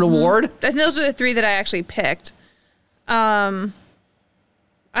 an award? I think those are the 3 that I actually picked. I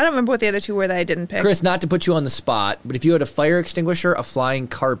don't remember what the other 2 were that I didn't pick. Chris, not to put you on the spot, but if you had a fire extinguisher, a flying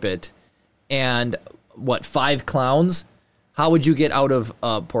carpet, and 5 clowns, How would you get out of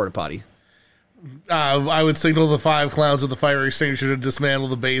porta potty? I would signal the 5 clowns with the fire extinguisher to dismantle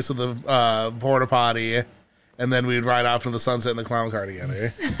the base of the porta potty, and then we'd ride off to the sunset in the clown car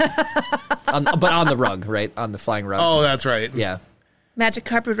together. But on the rug, right? On the flying rug. Oh, that's right. Yeah. Magic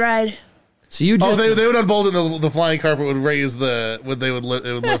carpet ride. So you just they would unbolt it, and the flying carpet would raise it would lift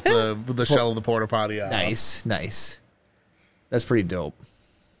the shell of the porta potty up. Nice. That's pretty dope.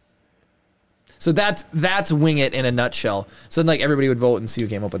 So that's Wing It in a nutshell. So then like everybody would vote and see who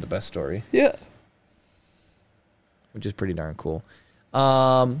came up with the best story. Yeah. Which is pretty darn cool.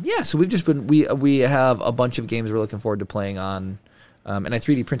 So we've just been we have a bunch of games we're looking forward to playing on. And I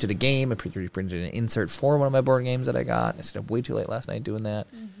 3D printed a game. I 3D printed an insert for one of my board games that I got. I stayed up way too late last night doing that.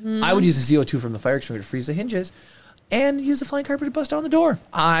 Mm-hmm. I would use the CO2 from the fire extinguisher to freeze the hinges and use the flying carpet to bust down the door.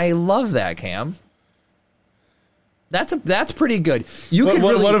 I love that, Cam. That's pretty good.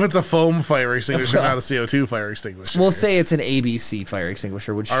 What if it's a foam fire extinguisher, not a CO2 fire extinguisher? We'll say it's an ABC fire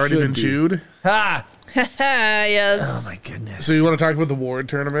extinguisher, which already been chewed. Ha! Yes. Oh my goodness. So you want to talk about the Ward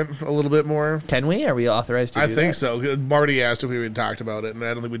tournament a little bit more? Can we? Are we authorized to do that? I think so. Marty asked if we had talked about it, and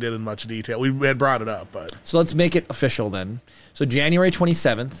I don't think we did in much detail. We had brought it up, but... So let's make it official then. So January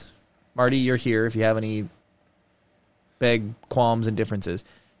 27th, Marty, you're here if you have any big qualms and differences.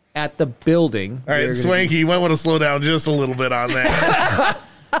 At the building... All right, Swanky, you might want to slow down just a little bit on that.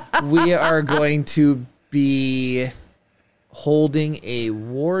 We are going to be holding a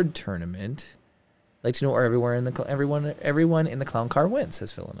Ward tournament... I'd like to know where everyone in the clown car went,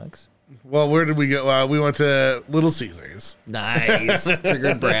 says Philinux. Well, where did we go? We went to Little Caesars. Nice.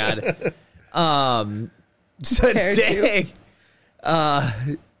 Triggered Brad. Today.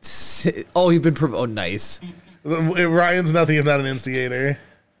 You've been nice. Ryan's nothing if not an instigator.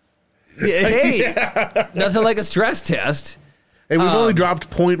 Hey, nothing like a stress test. Hey, we've only dropped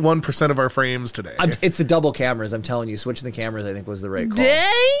 0.1% of our frames today. It's the double cameras. I'm telling you, switching the cameras, I think, was the right call.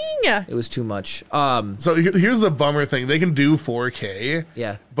 Dang! It was too much. So here's the bummer thing. They can do 4K.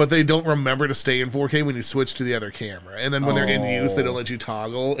 Yeah. But they don't remember to stay in 4K when you switch to the other camera. And then when they're in use, they don't let you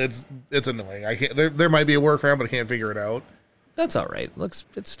toggle. It's annoying. I can't. There might be a workaround, but I can't figure it out. That's all right. It's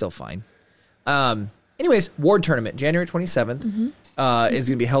still fine. Anyways, Ward tournament, January 27th. Mm-hmm. Is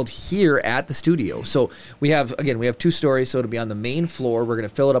going to be held here at the studio. So we have 2 stories. So it'll be on the main floor. We're going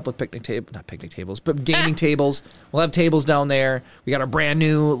to fill it up with gaming tables. We'll have tables down there. We got our brand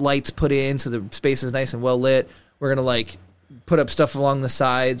new lights put in, so the space is nice and well lit. We're going to put up stuff along the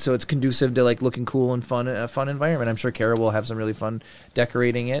side, so it's conducive to looking cool and fun, a fun environment. I'm sure Kara will have some really fun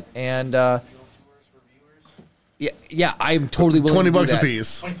decorating it. And yeah, I'm totally willing to do $20 that. a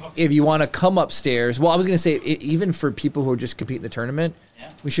piece. If you want to come upstairs, well, I was going to say, even for people who are just competing in the tournament,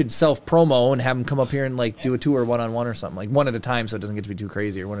 we should self-promo and have them come up here and do a tour one-on-one or something, one at a time, so it doesn't get to be too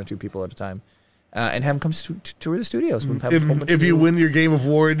crazy, or 1 or 2 people at a time, and have them come tour the studios. If you win your game of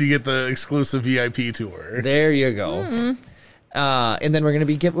Ward, you get the exclusive VIP tour. There you go. Mm-hmm. And then we're going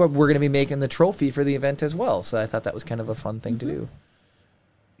to be making the trophy for the event as well. So I thought that was kind of a fun thing to do.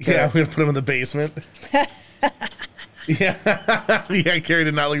 Yeah, we're going to put them in the basement. Yeah, Carrie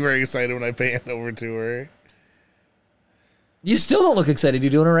did not look very excited when I panned over to her. You still don't look excited.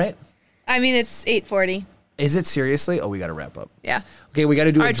 You doing all right? I mean, it's 8:40. Is it seriously? Oh, we got to wrap up. Yeah. Okay, we got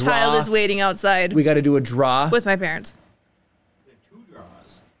to do Our a draw. Our child is waiting outside. We got to do a draw. With my parents. We have 2 draws.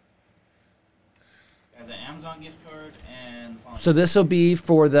 We have the Amazon gift card and... So this will be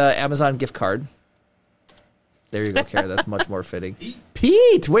for the Amazon gift card. There you go, Kara. That's much more fitting.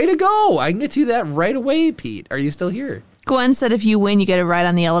 Pete, way to go. I can get you that right away, Pete. Are you still here? Gwen said if you win, you get a ride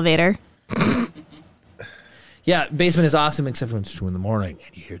on the elevator. Yeah, basement is awesome, except when it's 2 in the morning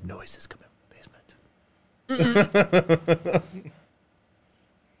and you hear noises coming from the basement.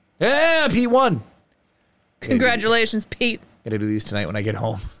 Yeah, Pete won. Congratulations, Pete. Gotta do these tonight when I get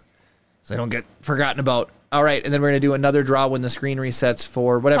home, so I don't get forgotten about. All right, and then we're gonna do another draw when the screen resets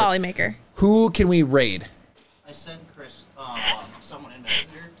for whatever. Polymaker. Who can we raid? I sent Chris someone in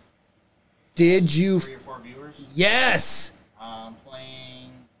Messenger. Did you? 3 or 4 viewers. Yes.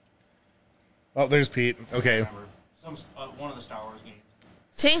 Playing. Oh, there's Pete. Okay. One of the Star Wars games.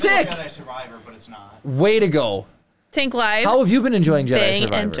 Sick. Jedi Survivor, but it's not. Way to go. Tank Live. How have you been enjoying Jedi Bang,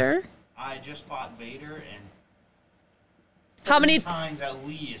 Survivor? Enter. I just fought Vader and. How many times at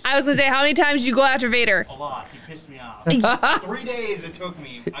least? I was gonna say, how many times did you go after Vader? A lot. He pissed me off. 3 days it took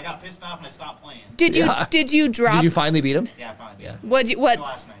me. I got pissed off and I stopped playing. Did you drop? Did you finally beat him? Yeah, I finally beat him. What?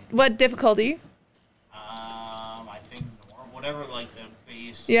 Last night. What difficulty? I think whatever the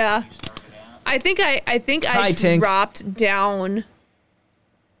base. Yeah. You started at. I think I dropped down.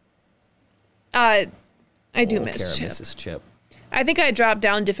 I do miss Kara Chip. misses Chip. I think I dropped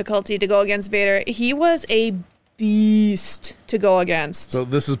down difficulty to go against Vader. He was a beast to go against. So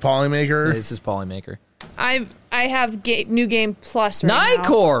this is Polymaker. This is Polymaker. I have New Game Plus right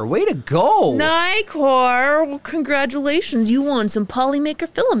Nicor, way to go. Nicor, well, congratulations. You won some Polymaker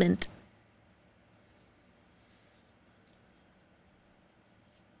filament.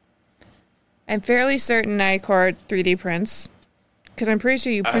 I'm fairly certain Nicor 3D prints, because I'm pretty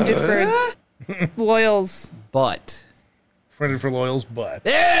sure you printed for Loyal's. But. Printed for Loyal's butt.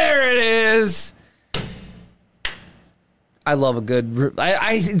 There it is. I love a good.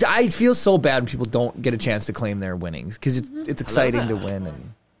 I feel so bad when people don't get a chance to claim their winnings because it's exciting to win.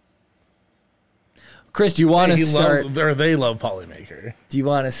 And Chris, do you want to start? They love Polymaker. Do you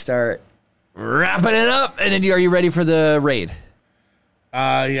want to start wrapping it up? And then are you ready for the raid?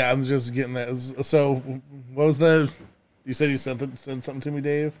 Yeah, I'm just getting that. So, what was the? You said you sent something to me,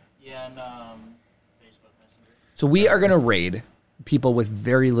 Dave. Yeah, and Facebook Messenger. So we are gonna raid people with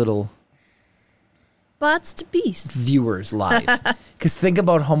very little. Bots to beasts. Viewers live. Because think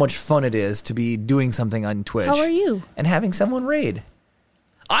about how much fun it is to be doing something on Twitch. How are you? And having someone raid.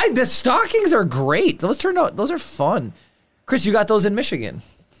 The stockings are great. Those are fun. Chris, you got those in Michigan.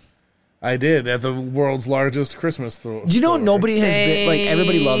 I did at the world's largest Christmas store. Do you know nobody has been, like,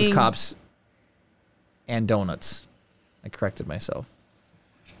 everybody loves cops and donuts. I corrected myself.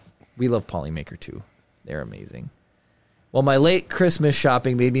 We love Polymaker too. They're amazing. Well, my late Christmas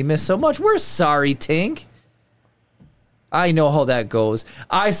shopping made me miss so much. We're sorry, Tink. I know how that goes.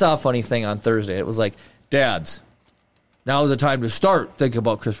 I saw a funny thing on Thursday. It was like, Dads, now's the time to start thinking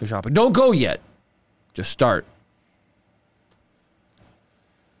about Christmas shopping. Don't go yet. Just start.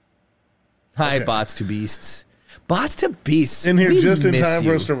 Hi, Bots to Beasts. Bots to Beasts. In here just in time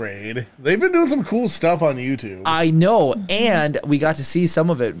for us to raid. They've been doing some cool stuff on YouTube. I know, and we got to see some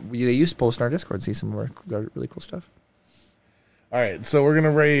of it. They used to post in our Discord, see some of our really cool stuff. All right, so we're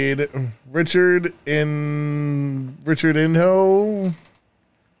gonna raid Richard Inho,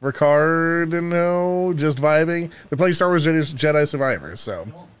 Ricard Inho, just vibing. They're playing Star Wars Jedi Survivor. So. I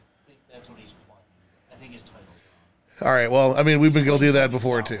don't think that's what he's playing. I think his title. All right, well, I mean, we've been guilty of that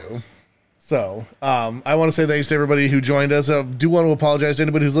before too. So, I want to say thanks to everybody who joined us. Do want to apologize to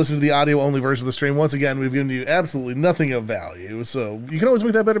anybody who's listening to the audio-only version of the stream. Once again, we've given you absolutely nothing of value. So, you can always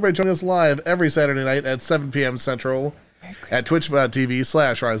make that better by joining us live every Saturday night at 7 p.m. Central at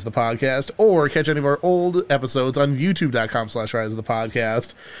twitch.tv/Rise of the Podcast, or catch any of our old episodes on youtube.com/Rise of the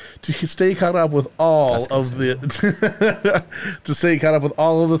Podcast to stay caught up with all of the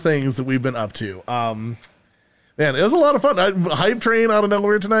things that we've been up to. Man, it was a lot of fun. Hype train out of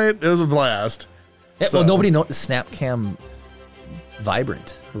nowhere tonight. It was a blast. Yeah, well, nobody knows Snapcam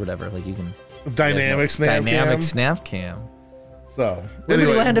Vibrant or whatever. Like you can dynamic Snapcam. So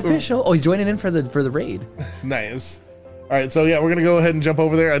anyway, Land official. Oh, he's joining in for the raid. Nice. All right, so yeah, we're gonna go ahead and jump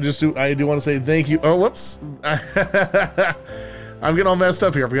over there. I do want to say thank you. Oh, whoops. I'm getting all messed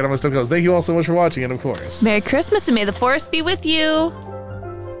up here. I forgot how my stuff goes. Thank you all so much for watching, and of course, Merry Christmas and may the Force be with you.